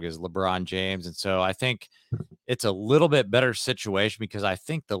dog as LeBron James. And so I think it's a little bit better situation because I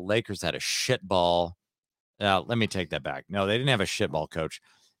think the Lakers had a shitball. Let me take that back. No, they didn't have a shitball coach.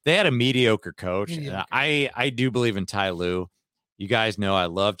 They had a mediocre coach. Mediocre. I do believe in Ty Lue. You guys know I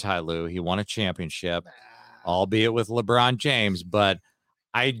love Ty Lue. He won a championship, albeit with LeBron James, but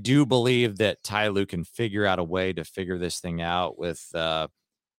I do believe that Ty Lue can figure out a way to figure this thing out with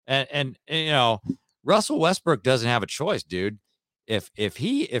and you know, Russell Westbrook doesn't have a choice, dude.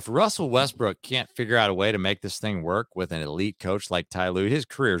 If Russell Westbrook can't figure out a way to make this thing work with an elite coach like Ty Lue, his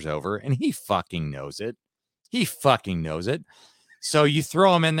career's over, and he fucking knows it. He fucking knows it. So you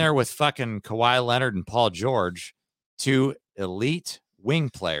throw him in there with fucking Kawhi Leonard and Paul George, two elite wing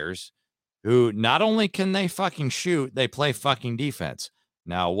players who not only can they fucking shoot, they play fucking defense.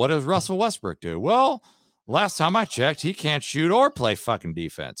 Now, what does Russell Westbrook do? Well, last time I checked, he can't shoot or play fucking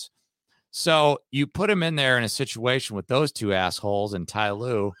defense. So you put him in there in a situation with those two assholes and Ty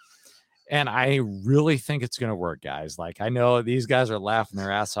Lue, and I really think it's going to work, guys. Like, I know these guys are laughing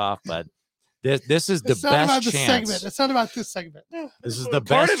their ass off, but this is the best chance. It's not about this segment. This is the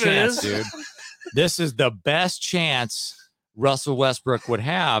Part best of it chance, is. dude. This is the best chance Russell Westbrook would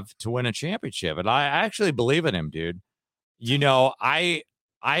have to win a championship. And I actually believe in him, dude. You know, I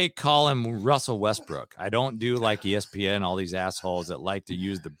call him Russell Westbrook. I don't do like ESPN, all these assholes that like to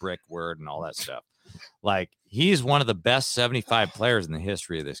use the brick word and all that stuff. Like, he's one of the best 75 players in the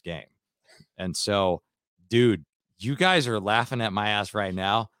history of this game. And so, dude, you guys are laughing at my ass right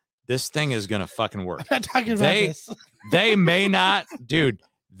now. This thing is going to fucking work. I'm not talking about this. They may not, dude,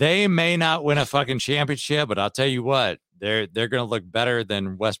 they may not win a fucking championship, but I'll tell you what, they're going to look better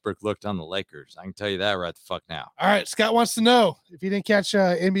than Westbrook looked on the Lakers. I can tell you that right the fuck now. All right, Scott wants to know if you didn't catch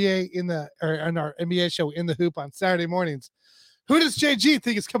NBA on our NBA show In the Hoop on Saturday mornings, who does JG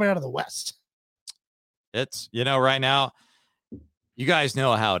think is coming out of the West? It's, you know, right now, you guys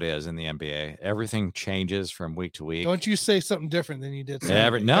know how it is in the NBA. Everything changes from week to week. Don't you say something different than you did. No, It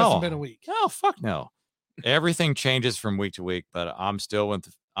hasn't been a week. No, fuck no. Everything changes from week to week, but I'm sticking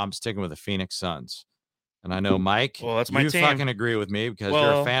with the Phoenix Suns. And I know, Mike, Well, that's my you team. fucking agree with me because you're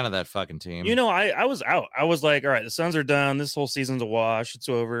a Well, fan of that fucking team. You know, I was out. I was like, all right, the Suns are done. This whole season's a wash. It's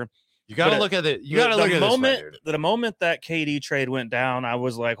over. you got to but look at it. You The- got to the look at this way, moment dude. the moment that KD trade went down, I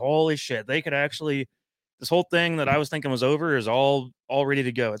was like, holy shit, they could actually. This whole thing that I was thinking was over is all ready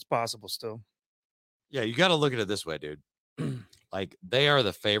to go. It's possible still. Yeah, you got to look at it this way, dude. Like, they are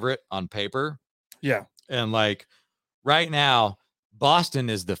the favorite on paper. Yeah. And like right now, Boston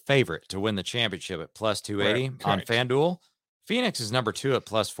is the favorite to win the championship at plus 280 on Correct. FanDuel. Phoenix is number 2 at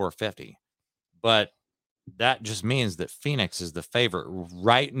plus 450. But that just means that Phoenix is the favorite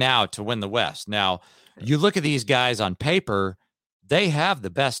right now to win the West. Now, you look at these guys on paper, they have the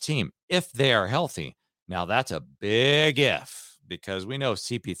best team if they are healthy. Now, that's a big if, because we know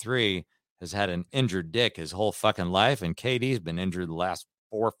CP3 has had an injured dick his whole fucking life, and KD's been injured the last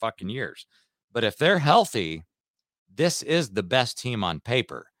 4 fucking years. But if they're healthy, this is the best team on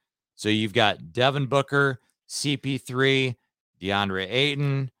paper. So you've got Devin Booker, CP3, DeAndre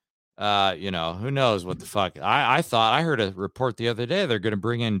Ayton. You know, who knows what the fuck. I thought, I heard a report the other day they're going to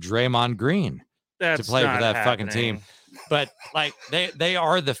bring in Draymond Green That's to play for not that fucking team. happening. But like, they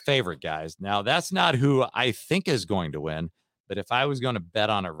are the favorite, guys. Now, that's not who I think is going to win. But if I was going to bet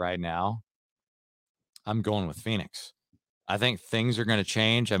on it right now, I'm going with Phoenix. I think things are going to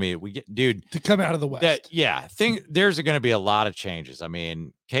change. I mean, dude, To come out of the West. there's going to be a lot of changes. I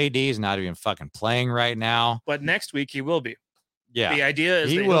mean, KD is not even fucking playing right now. But next week he will be. Yeah, The idea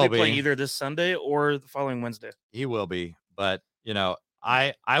is he that will he'll be playing be. either this Sunday or the following Wednesday. he will be. But, you know,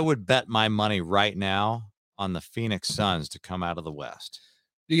 I would bet my money right now on the Phoenix Suns to come out of the West.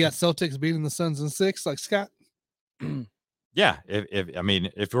 You got Celtics beating the Suns in 6, like Scott. Yeah,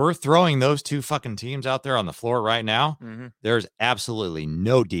 if we're throwing those two fucking teams out there on the floor right now, Mm-hmm. there's absolutely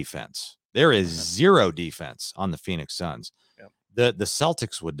no defense. There is zero defense on the Phoenix Suns. Yep. The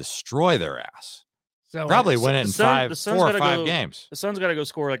Celtics would destroy their ass. So Probably the win it in Sun- the Suns 4 or gotta 5 go- games. The Suns got to go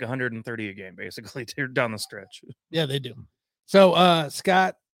score like 130 a game, basically, down the stretch. Yeah, they do. So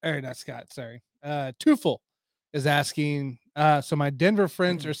Scott, or not Scott, sorry. Tufel is asking. So my Denver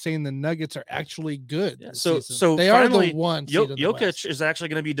friends are saying the Nuggets are actually good. Yeah, this so- season. so they are finally, the one. seed in the Jokic West. is actually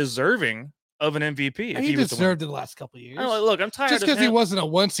going to be deserving of an MVP. If He was to win. deserved it the last couple of years. Look, I'm tired Just of because he him. wasn't a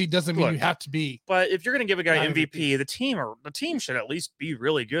 1 seed doesn't mean Look, you have to be. But if you're going to give a guy Not MVP, the team should at least be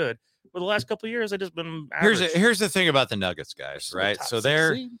really good. For the last couple of years, they've just been average. Here's the thing about the Nuggets, guys, Still right? top So 6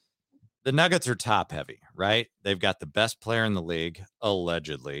 they're seed. the Nuggets are top heavy, right? They've got the best player in the league,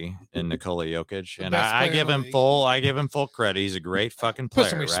 allegedly, in Nikola Jokic, The and best I player give in the him league. full credit. He's a great fucking Put player,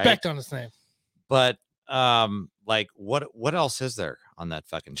 some right? respect on his name. But like what else is there on that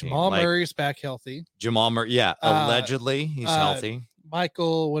fucking team? Jamal Like, Murray is back healthy. Jamal Murray, yeah, allegedly he's healthy.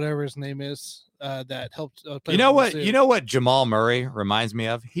 Michael, whatever his name is, that helped. Play You know for what? Mizzou. You know what Jamal Murray reminds me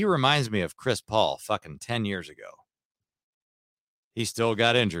of? He reminds me of Chris Paul fucking 10 years ago. He still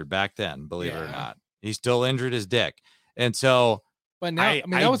got injured back then, believe it or Yeah. not. He still injured his dick. And so But now, I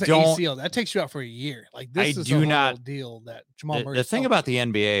mean, I that was an don't- ACL. That takes you out for a year. Like this I is do a whole not- deal that Jamal Murray. the thing about the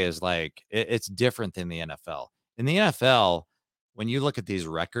NBA is like it's different than the NFL. In the NFL, when you look at these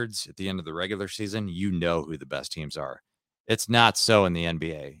records at the end of the regular season, you know who the best teams are. It's not so in the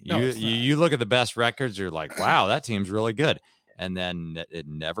NBA. No, it's not. You look at the best records, you're like, wow, that team's really good. And then it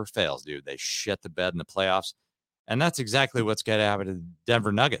never fails, dude. They shit the bed in the playoffs. And that's exactly what's going to happen to the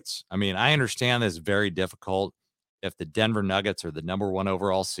Denver Nuggets. I mean, I understand it's very difficult if the Denver Nuggets are the number 1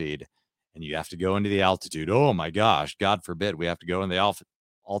 overall seed and you have to go into the altitude. Oh my gosh, God forbid we have to go in the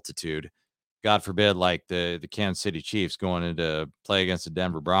altitude. God forbid, like the Kansas City Chiefs going into play against the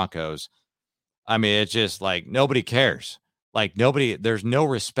Denver Broncos. I mean, it's just like nobody cares. Like there's no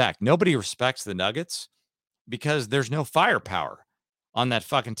respect. Nobody respects the Nuggets because there's no firepower on that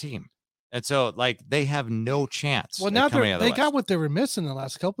fucking team. And so, like, they have no chance. Well, now they got what they were missing the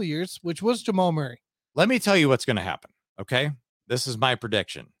last couple of years, which was Jamal Murray. Let me tell you what's going to happen, okay? This is my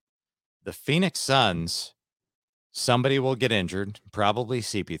prediction. The Phoenix Suns, somebody will get injured, probably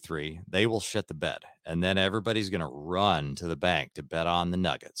CP3. They will shit the bed, and then everybody's going to run to the bank to bet on the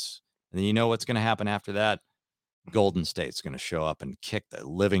Nuggets. And then you know what's going to happen after that? Golden State's going to show up and kick the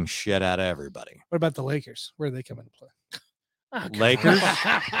living shit out of everybody. What about the Lakers? Where do they come into play? Oh, Lakers?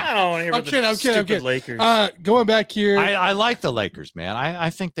 I don't want to hear I'm kidding. Lakers. Going back here. I like the Lakers, man. I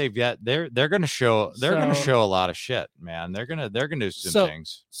think they're going to show a lot of shit, man. They're going to do some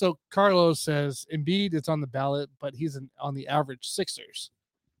things. So Carlos says Embiid is on the ballot, but he's on the average Sixers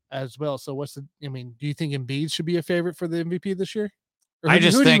as well. So do you think Embiid should be a favorite for the MVP this year? I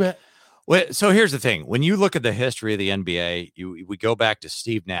just think. So here's the thing. When you look at the history of the NBA, we go back to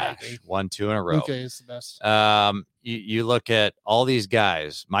Steve Nash, 1, 2 in a row. Okay, it's the best. You look at all these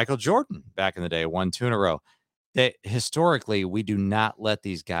guys, Michael Jordan back in the day, 1, 2 in a row. That historically, we do not let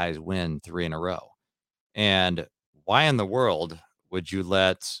these guys win 3 in a row. And why in the world would you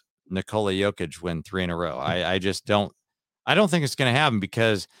let Nikola Jokic win 3 in a row? I just don't. I don't think it's going to happen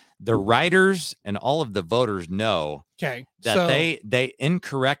because the writers and all of the voters know that they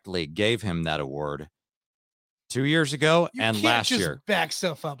incorrectly gave him that award 2 years ago and last year. Back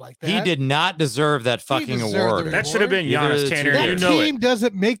stuff up like that. He did not deserve that fucking award. That should have been Giannis, Tanner. That you know team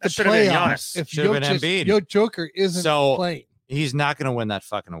doesn't make the playoffs if Joker isn't playing. He's not going to win that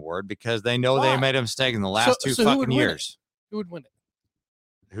fucking award because they know they made a mistake in the last two fucking years. Who would win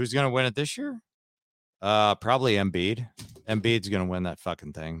it? Who's going to win it this year? Probably Embiid. Embiid's going to win that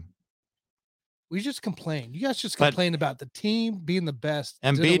fucking thing. We just complain. You guys just complain about the team being the best.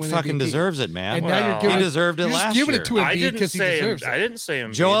 Embiid fucking deserves it, man. And now he deserved it last year. You're just giving it to Embiid because he deserves it. I didn't say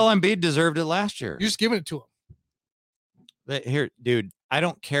Embiid. Joel Embiid deserved it last year. You're just giving it to him. But here, dude, I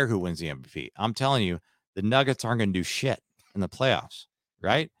don't care who wins the MVP. I'm telling you, the Nuggets aren't going to do shit in the playoffs,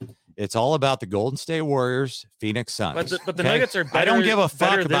 right? It's all about the Golden State Warriors, Phoenix Suns. But the Nuggets are better. I don't give a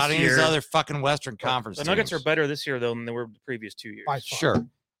fuck about any of these other fucking Western Conference The Nuggets teams. are better this year, though, than they were the previous 2 years. Sure.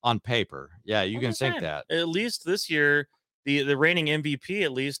 On paper. Yeah, you can think that. At least this year, the reigning MVP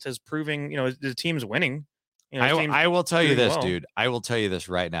at least has proving, the team's winning. I will tell you this, dude. I will tell you this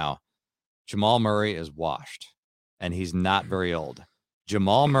right now. Jamal Murray is washed, and he's not very old.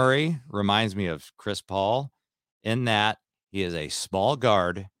 Jamal Murray reminds me of Chris Paul in that he is a small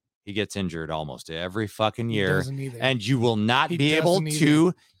guard. He gets injured almost every fucking year, and you will not be able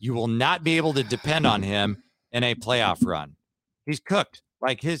to depend on him in a playoff run. He's cooked.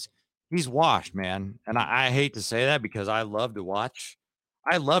 Like he's washed, man. And I hate to say that because I love to watch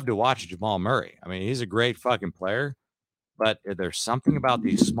Jamal Murray. I mean, he's a great fucking player, but there's something about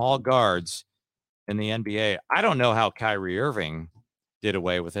these small guards in the NBA. I don't know how Kyrie Irving did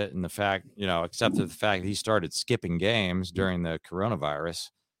away with it, and the fact, except for the fact he started skipping games during the coronavirus.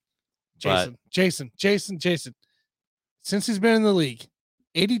 Jason. Since he's been in the league,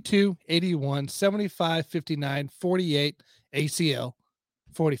 82, 81, 75, 59, 48 ACL,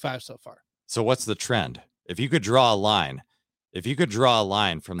 45 so far. So what's the trend? If you could draw a line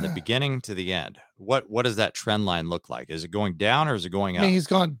from the beginning to the end, what does that trend line look like? Is it going down or is it going up? I mean, he's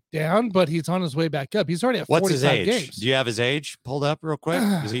gone down, but he's on his way back up. He's already at 45 What's his age? games. Do you have his age pulled up real quick?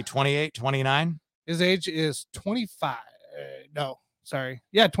 Is he 28, 29? His age is 25. No, sorry.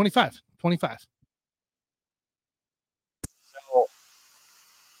 Yeah, 25. 25. So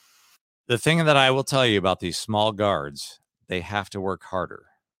the thing that I will tell you about these small guards, they have to work harder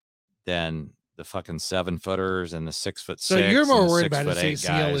than the fucking 7-footers and the 6'6". So you're more worried about his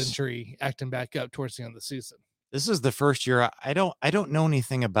ACL injury acting back up towards the end of the season. This is the first year I don't know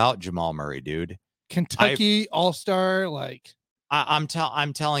anything about Jamal Murray, dude. Kentucky All-Star, like I'm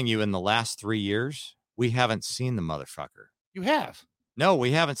telling you, in the last 3 years, we haven't seen the motherfucker. You have. No,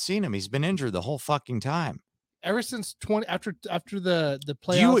 we haven't seen him. He's been injured the whole fucking time. Ever since after the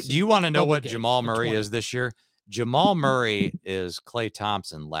playoffs. Do you want to know what Jamal Murray is this year? Jamal Murray is Klay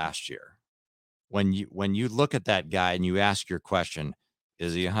Thompson last year. When you look at that guy and you ask your question,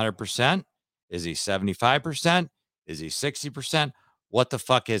 is he 100%? Is he 75%? Is he 60%? What the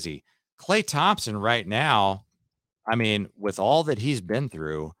fuck is he? Klay Thompson right now, I mean, with all that he's been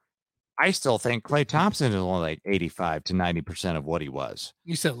through, I still think Klay Thompson is only like 85 to 90% of what he was.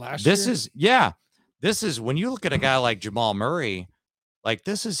 You said last This year? this is when you look at a guy like Jamal Murray, like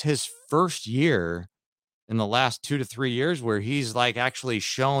this is his first year in the last 2 to 3 years where he's like actually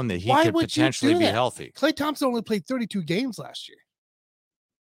shown that he Why could would you potentially do be that? healthy. Klay Thompson only played 32 games last year.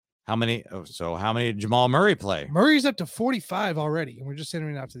 How many? Oh, so how many did Jamal Murray play Murray's up to 45 already, and we're just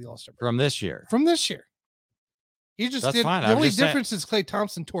entering out to the All-Star break. from this year? From this year. He just That's did. fine. The I'm only just saying- difference is Klay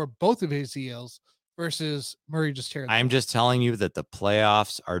Thompson tore both of his ACLs versus Murray just tearing. I'm just telling you that the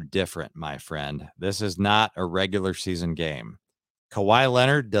playoffs are different, my friend. This is not a regular season game. Kawhi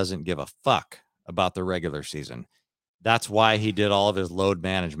Leonard doesn't give a fuck about the regular season. That's why he did all of his load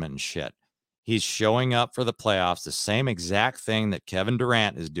management and shit. He's showing up for the playoffs, the same exact thing that Kevin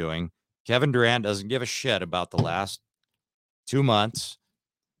Durant is doing. Kevin Durant doesn't give a shit about the last 2 months.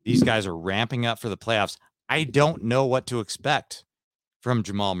 These guys are ramping up for the playoffs. I don't know what to expect from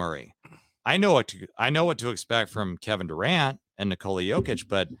Jamal Murray. I know what to expect from Kevin Durant and Nikola Jokic,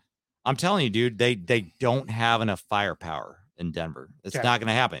 but I'm telling you, dude, they don't have enough firepower in Denver. It's not going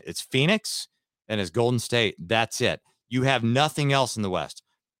to happen. It's Phoenix and it's Golden State. That's it. You have nothing else in the West.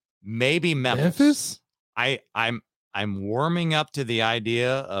 Maybe Memphis. I'm warming up to the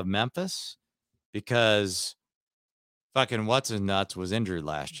idea of Memphis because fucking what's his nuts was injured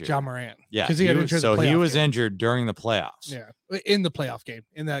last year. Ja Morant. Yeah, because he got injured. So in the he playoff was game. injured during the playoffs. Yeah, in the playoff game,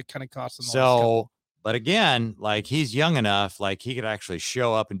 and that kind of cost him. all his So, but again, like he's young enough, like he could actually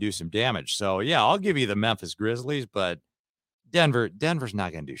show up and do some damage. So yeah, I'll give you the Memphis Grizzlies, but Denver's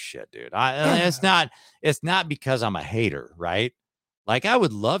not going to do shit, dude. It's not because I'm a hater, right? Like I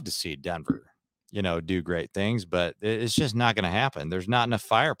would love to see Denver, do great things, but it's just not going to happen. There's not enough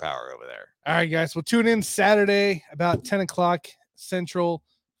firepower over there. All right, guys. We'll tune in Saturday about 10 o'clock Central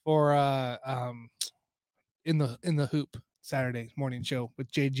for in the Hoop Saturday morning show with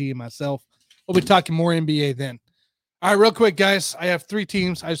JG and myself. We'll be talking more NBA then. All right, real quick, guys. I have 3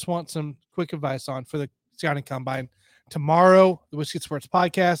 teams I just want some quick advice on for the Scouting Combine. Tomorrow, the Whiskey Sports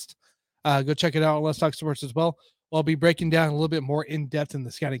Podcast. Go check it out on Let's Talk Sports as well. I'll be breaking down a little bit more in depth in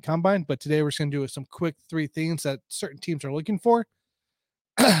the Scouting Combine, but today we're just going to do some quick 3 things that certain teams are looking for.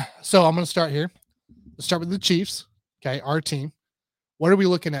 So I'm going to start here. Let's start with the Chiefs. Okay, our team. What are we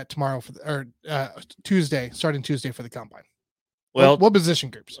looking at tomorrow Tuesday, starting Tuesday for the Combine? Well, what position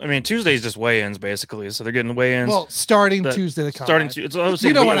groups? I mean, Tuesday's just weigh-ins basically, so they're getting weigh-ins. Well, starting Tuesday, the Combine. It's obviously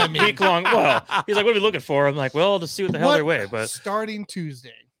You know what I mean. week long. Well, he's like, "What are we looking for?" I'm like, "Well, to see what the hell they weigh." But starting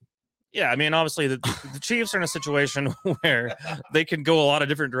Tuesday. yeah, I mean, obviously the Chiefs are in a situation where they can go a lot of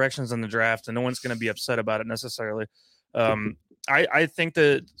different directions in the draft, and no one's going to be upset about it necessarily. I think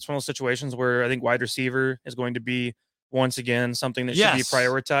that it's one of those situations where I think wide receiver is going to be once again something that should be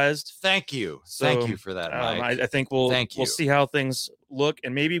prioritized. Thank you. So, Thank you for that, Mike. I think we'll see how things look,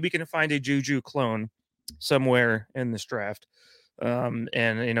 and maybe we can find a Juju clone somewhere in this draft, and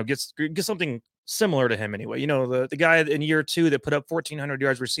get something similar to him anyway. The guy in year 2 that put up 1,400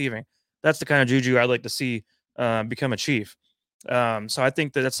 yards receiving. That's the kind of Juju I'd like to see become a Chief. So I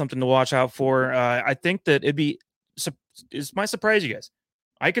think that's something to watch out for. I think that it might surprise you guys.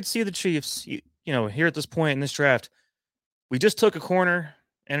 I could see the Chiefs, here at this point in this draft. We just took a corner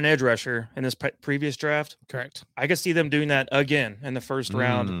and an edge rusher in this previous draft. Correct. I could see them doing that again in the first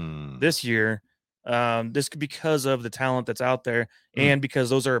round this year. This could because of the talent that's out there, and because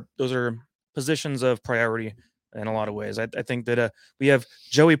those are positions of priority in a lot of ways. I think that we have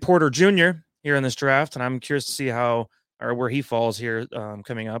Joey Porter Jr. here in this draft, and I'm curious to see where he falls here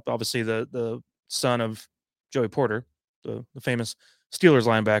coming up. Obviously, the son of Joey Porter, the famous Steelers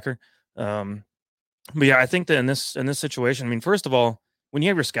linebacker. But yeah, I think that in this situation, I mean, first of all, when you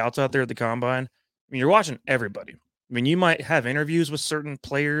have your scouts out there at the Combine, I mean, you're watching everybody. I mean, you might have interviews with certain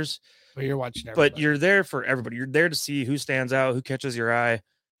players, but you're watching everybody. But you're there for everybody. You're there to see who stands out, who catches your eye,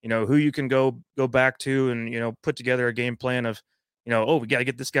 who you can go back to and, put together a game plan of, we got to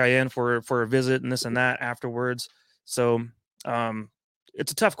get this guy in for a visit and this and that afterwards. So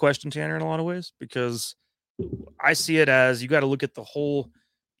it's a tough question, Tanner, in a lot of ways, because I see it as you got to look at the whole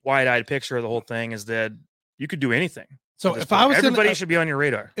wide-eyed picture of the whole thing, is that you could do anything. So if I was everybody should be on your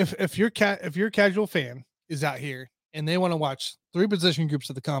radar. If your casual fan is out here and they want to watch 3 position groups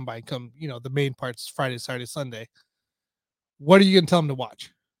of the Combine come, the main parts Friday, Saturday, Sunday, what are you going to tell them to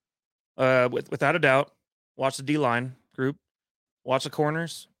watch? Without a doubt, watch the D-line group, watch the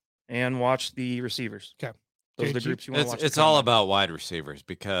corners, and watch the receivers. Okay. Those are the groups you want to watch. It's all about wide receivers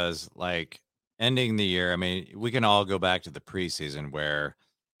because, like, ending the year, I mean, we can all go back to the preseason where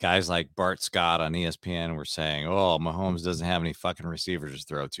guys like Bart Scott on ESPN were saying, "Oh, Mahomes doesn't have any fucking receivers to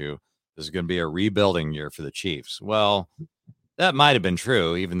throw to. This is going to be a rebuilding year for the Chiefs." Well, that might have been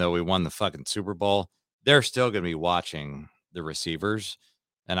true, even though we won the fucking Super Bowl. They're still going to be watching the receivers,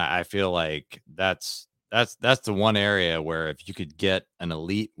 and I feel like that's the one area where if you could get an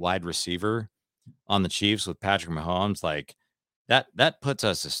elite wide receiver on the Chiefs with Patrick Mahomes, like that puts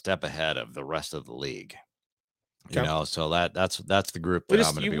us a step ahead of the rest of the league. You know, so that's the group that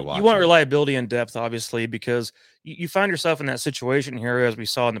I'm going to be watching. You want reliability and depth, obviously, because you find yourself in that situation here, as we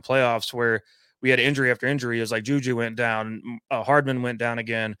saw in the playoffs, where we had injury after injury. It was like Juju went down, Hardman went down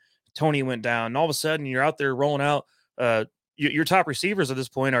again, Tony went down, and all of a sudden you're out there rolling out. Your top receivers at this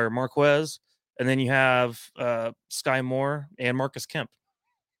point are Marquez, and then you have Sky Moore and Marcus Kemp.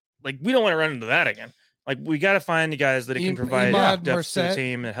 Like, we don't want to run into that again. Like, we got to find the guys that can provide depth to the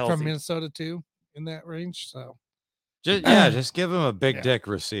team and healthy. From Minnesota too, in that range. So just give him a big dick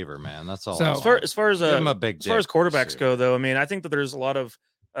receiver, man. That's all. So, as far as quarterbacks go, though, I mean, I think that there's a lot of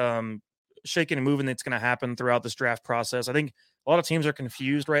shaking and moving that's going to happen throughout this draft process. I think a lot of teams are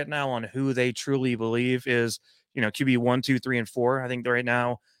confused right now on who they truly believe is, QB 1, 2, 3, and 4. I think right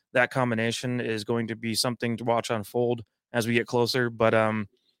now that combination is going to be something to watch unfold as we get closer. But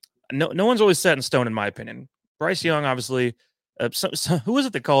no one's really set in stone, in my opinion. Bryce Young, obviously. Who is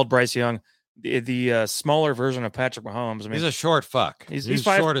it that called Bryce Young the smaller version of Patrick Mahomes? I mean, he's a short fuck. He's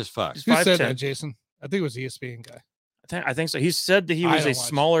short as fuck. Who said that, Jason? I think it was the ESPN guy. I think so. He said that he was a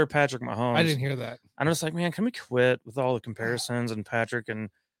smaller Patrick Mahomes. I didn't hear that. I'm just like, man, can we quit with all the comparisons and Patrick and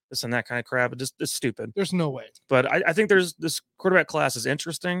this and that kind of crap? It's stupid. There's no way. But I think this quarterback class is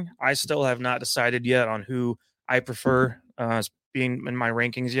interesting. I still have not decided yet on who I prefer as being in my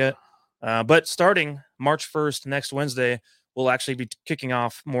rankings yet. But starting March 1st, next Wednesday, we'll actually be kicking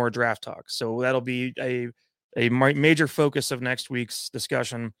off more draft talk. So that'll be a major focus of next week's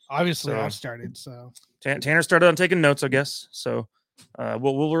discussion. Obviously, I've started. So Tanner started on taking notes, I guess. So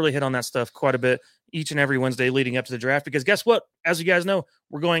we'll really hit on that stuff quite a bit each and every Wednesday leading up to the draft. Because guess what? As you guys know,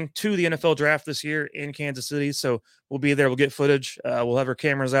 we're going to the NFL draft this year in Kansas City. So we'll be there. We'll get footage. We'll have our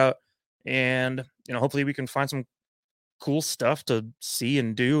cameras out, and hopefully we can find some cool stuff to see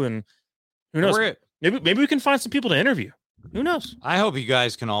and do. And who knows? Maybe we can find some people to interview. Who knows? I hope you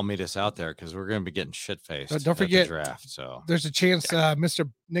guys can all meet us out there because we're going to be getting shit-faced. Don't forget the draft. So there's a chance Mr.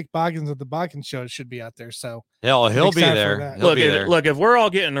 Nick Boggins of the Boggins Show should be out there. So he'll be there. Look, if we're all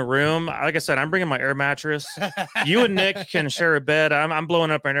getting a room, like I said, I'm bringing my air mattress. You and Nick can share a bed. I'm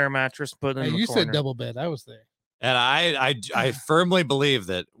blowing up an air mattress. Putting it in the corner. Said double bed. I was there. And I firmly believe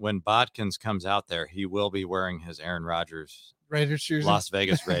that when Botkins comes out there, he will be wearing his Aaron Rodgers Raiders jersey, Las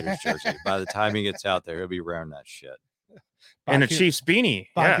Vegas Raiders jersey. By the time he gets out there, he'll be wearing that shit. And a Chiefs beanie.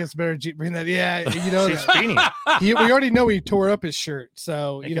 Botkins better bring that. Yeah, Chiefs beanie. We already know he tore up his shirt,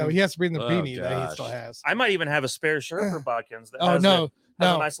 so he has to bring the beanie that he still has. I might even have a spare shirt for Botkins. That has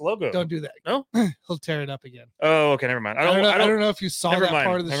a nice logo. Don't do that. No, he'll tear it up again. Oh, okay, never mind. I don't know if you saw that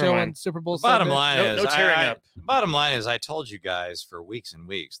part of the show on Super Bowl. Bottom line is, no tearing up. Bottom line is, I told you guys for weeks and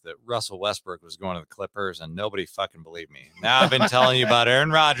weeks that Russell Westbrook was going to the Clippers, and nobody fucking believed me. Now I've been telling you about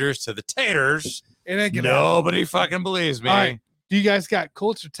Aaron Rodgers to the Taters. Nobody fucking believes me. All right. Do you guys got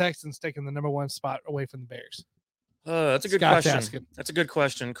Colts or Texans taking the number 1 spot away from the Bears? That's a good question. That's a good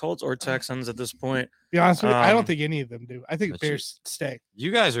question. Colts or Texans at this point? Be honest with you, I don't think any of them do. I think Bears stay.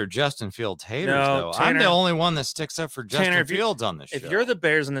 You guys are Justin Fields haters, though. Tanner, I'm the only one that sticks up for Justin Fields on this show. If you're the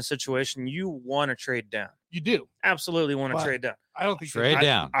Bears in this situation, you want to trade down. You do. Absolutely want to trade down. I don't think trade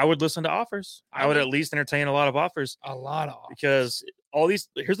down. I would listen to offers. I would at least entertain a lot of offers. A lot of offers. Because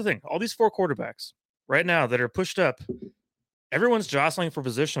here's the thing, all these 4 quarterbacks right now that are pushed up, everyone's jostling for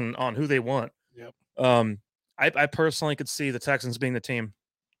position on who they want. Yep. I personally could see the Texans being the team.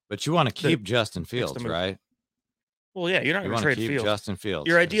 But you want to keep Justin Fields, right? Well, yeah, you're not going to trade Fields. Justin Fields.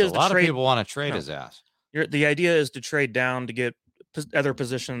 Your idea is a lot of people want to trade his ass. The idea is to trade down to get other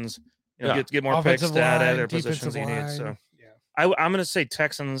positions, get more picks to add other positions you need. So I'm going to say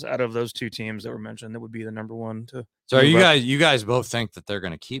Texans out of those 2 teams that were mentioned. That would be the number 1 to. So you guys both think that they're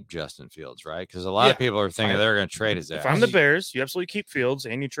going to keep Justin Fields, right? Because a lot of people are thinking they're going to trade his ass. If I'm the Bears, you absolutely keep Fields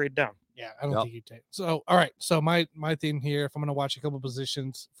and you trade down. Yeah, I don't think you take. So, all right. So my theme here, if I'm going to watch a couple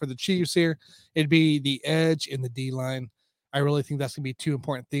positions for the Chiefs here, it'd be the edge and the D line. I really think that's going to be 2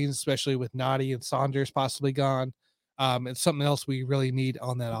 important things, especially with Noddy and Saunders possibly gone. It's something else we really need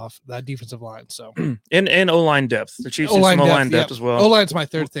on that defensive line. So and O-line depth. The Chiefs need O-line some depth, O-line depth yep. as well. O-line's my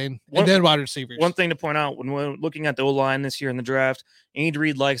third thing, One- and then wide receivers. One thing to point out when we're looking at the O-line this year in the draft, Andy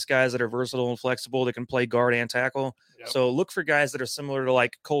Reid likes guys that are versatile and flexible that can play guard and tackle. Yep. So look for guys that are similar to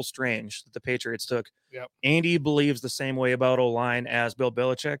like Cole Strange that the Patriots took. Yep. Andy believes the same way about O-line as Bill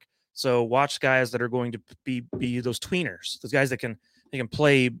Belichick. So watch guys that are going to be those tweeners, those guys that can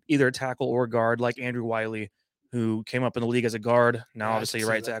play either tackle or guard, like Andrew Wiley, who came up in the league as a guard. Now, Yeah, I obviously, can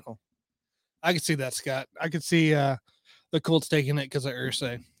right see that. tackle. I could see that, Scott. I could see the Colts taking it because of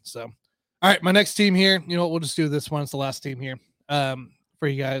Irsay. So, all right, my next team here. You know what? We'll just do this one. It's the last team here for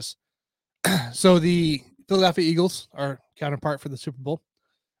you guys. So the Philadelphia Eagles are counterpart for the Super Bowl.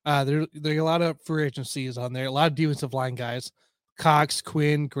 There are a lot of free agencies on there. A lot of defensive line guys: Cox,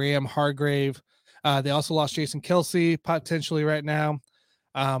 Quinn, Graham, Hargrave. They also lost Jason Kelsey potentially right now,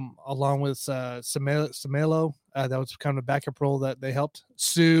 along with Samelo. That was kind of a backup role that they helped.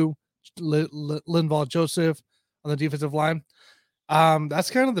 Sue, Linval Joseph on the defensive line. That's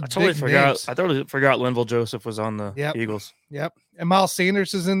kind of the I totally big forgot. names. I totally forgot Linval Joseph was on the Yep. Eagles. Yep. And Miles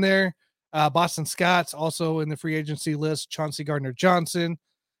Sanders is in there. Boston Scott's also in the free agency list. Chauncey Gardner-Johnson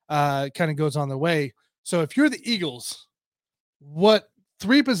kind of goes on the way. So if you're the Eagles, what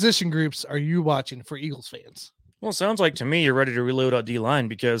 3 position groups are you watching for Eagles fans? Well, it sounds like to me you're ready to reload out D-line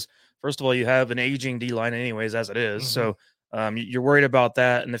because, first of all, you have an aging D-line anyways, as it is. So you're worried about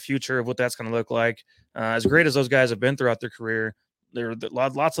that in the future of what that's going to look like. As great as those guys have been throughout their career, there are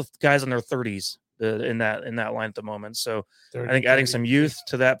lots of guys in their 30s in that line at the moment. So I think adding some youth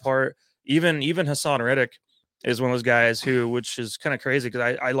to that part, even Hassan Reddick is one of those guys which is kind of crazy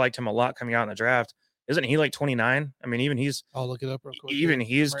because I liked him a lot coming out in the draft. Isn't he like 29? I mean, even he's I'll look it up real quick. even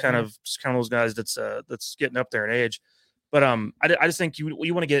he's right kind now. of those guys that's getting up there in age. But I just think you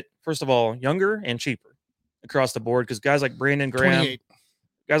want to get, first of all, younger and cheaper across the board because guys like Brandon Graham,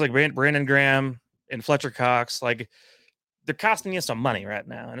 28. Brandon Graham and Fletcher Cox, like they're costing you some money right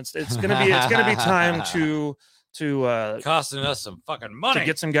now, and it's gonna be time to Costing us some fucking money. to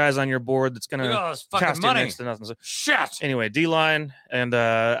get some guys on your board that's Look at gonna all this fucking cost you money. next to nothing. So, Shit. anyway, D-line and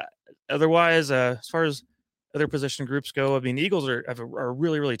otherwise, as far as other position groups go, I mean, the Eagles are a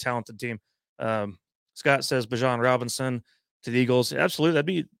really, really talented team. Scott says Bijan Robinson to the Eagles.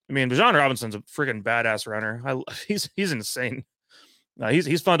 Absolutely. Bijan Robinson's a freaking badass runner. He's insane.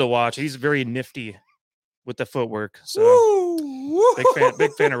 He's fun to watch. He's very nifty with the footwork. So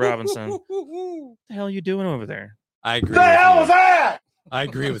big fan of Robinson. What the hell are you doing over there? I agree. What the hell was that? I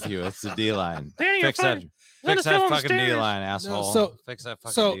agree with you. It's the D line. Danny, Fix that. let Fix us go that on the fucking D stairs. line, asshole. so- Fix that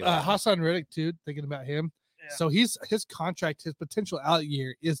fucking So D-line. Hassan Reddick too, thinking about him. Yeah. So his contract, his potential out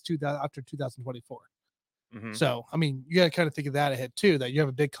year is after 2024. Mhm. So I mean, you got to kind of think of that ahead too. That you have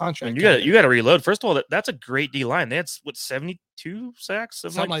a big contract. And coming you got to reload. First of all, that's a great D line. They had 72 sacks,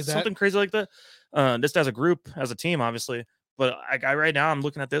 Something like that. something crazy like that. Just as a group, as a team, obviously. But I right now I'm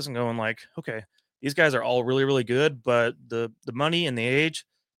looking at this and going like, okay, these guys are all really, really good, but the money and the age,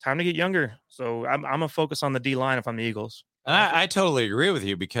 time to get younger. So I'm gonna focus on the D line if I'm the Eagles. And I totally agree with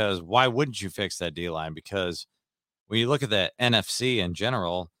you because why wouldn't you fix that D line? Because when you look at the NFC in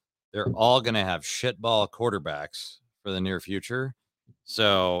general, they're all going to have shitball quarterbacks for the near future.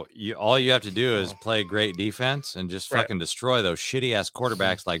 So all you have to do is play great defense and just Right. fucking destroy those shitty ass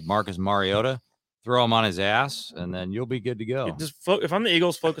quarterbacks like Marcus Mariota. Throw him on his ass, and then you'll be good to go. If I'm the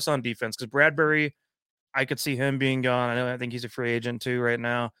Eagles, focus on defense because Bradbury, I could see him being gone. I think he's a free agent too right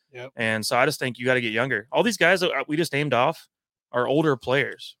now. Yep. And so I just think you got to get younger. All these guys that we just named off are older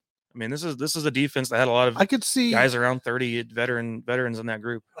players. I mean, this is a defense that had a lot of I could see guys around 30 veterans in that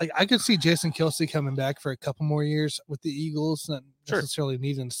group. like I could see Jason Kelsey coming back for a couple more years with the Eagles, not Sure. necessarily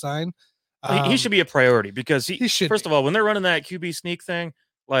needing to sign. He should be a priority because he should first be. of all, when they're running that QB sneak thing,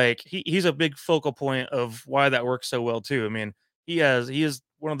 like he's a big focal point of why that works so well too. I mean, he is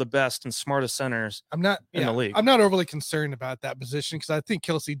one of the best and smartest centers. I'm not in the league. I'm not overly concerned about that position because I think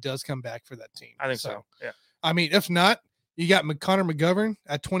Kelsey does come back for that team. I think so. Yeah. I mean, if not, you got Connor McGovern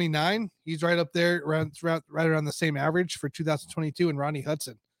at 29. He's right up there, right around the same average for 2022, and Ronnie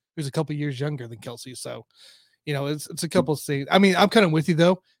Hudson, who's a couple years younger than Kelsey. So, it's a couple of things. I mean, I'm kind of with you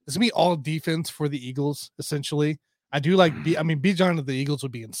though. It's gonna be all defense for the Eagles essentially. I do like Bijan of the Eagles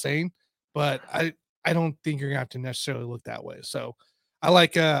would be insane, but I don't think you're gonna have to necessarily look that way. So, I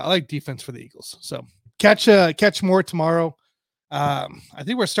like defense for the Eagles. So catch more tomorrow. I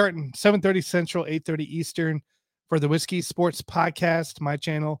think we're starting 7:30 Central, 8:30 Eastern for the Whiskey Sports Podcast, my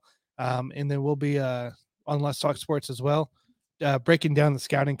channel. And then we'll be on Let's Talk Sports as well, breaking down the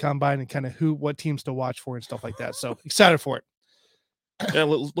scouting combine and kind of what teams to watch for and stuff like that. So excited for it. Yeah,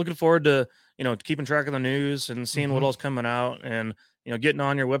 looking forward to keeping track of the news and seeing what else coming out, and getting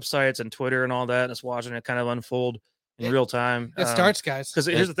on your websites and Twitter and all that, and just watching it kind of unfold in real time. It starts, guys. Because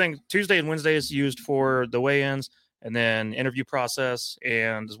here's the thing: Tuesday and Wednesday is used for the weigh-ins, and then interview process,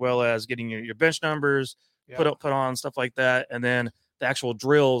 and as well as getting your bench numbers put on, stuff like that, and then the actual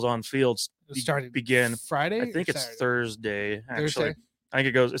drills on fields begin Friday. I think it's Saturday? Thursday. Actually, Thursday? I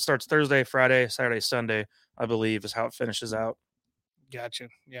think it starts Thursday, Friday, Saturday, Sunday. I believe is how it finishes out. Gotcha.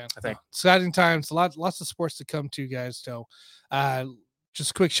 Yeah, I think exciting times. Lots of sports to come to, guys. So,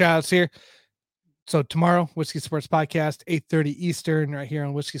 just quick shout outs here. So tomorrow, Whiskey Sports Podcast, 8:30 Eastern, right here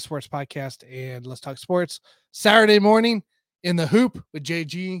on Whiskey Sports Podcast and Let's Talk Sports. Saturday morning in the Hoop with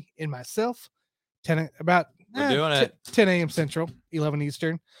JG and myself. 10 a.m. Central, 11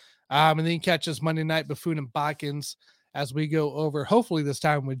 Eastern. And then you catch us Monday night, Buffoon and Botkins, as we go over, hopefully this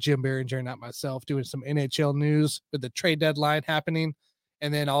time with Jim Behringer, not myself, doing some NHL news with the trade deadline happening,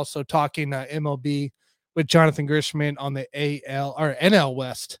 and then also talking MLB with Jonathan Grishman on the NL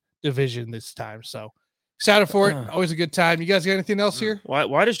West division this time. So excited for it. Always a good time. You guys got anything else here?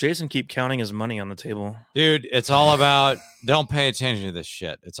 Why does Jason keep counting his money on the table? Dude, it's all about don't pay attention to this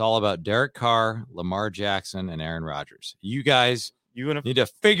shit. It's all about Derek Carr, Lamar Jackson, and Aaron Rodgers. You guys need to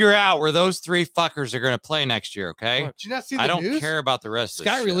figure out where those three fuckers are going to play next year, okay? Did you not see the I don't news? care about the rest of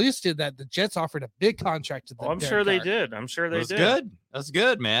this Scott released it that the Jets offered a big contract to them. I'm sure they did. I'm sure they did. Good. That's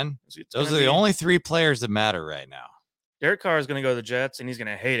good, man. Those are the only three players that matter right now. Derek Carr is going to go to the Jets, and he's going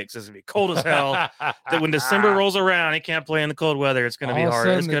to hate it because it's going to be cold as hell. That when December rolls around, he can't play in the cold weather. It's going to be hard.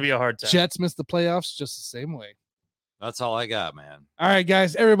 It's going to be a hard time. Jets miss the playoffs just the same way. That's all I got, man. All right,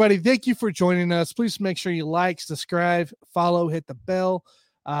 guys. Everybody, thank you for joining us. Please make sure you like, subscribe, follow, hit the bell.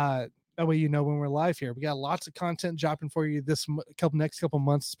 That way you know when we're live here. We got lots of content dropping for you this next couple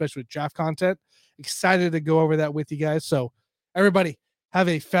months, especially with draft content. Excited to go over that with you guys. So everybody have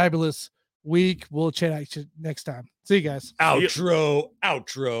a fabulous week. We'll chat next time. See you guys. Outro.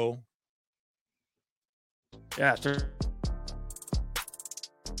 Yeah.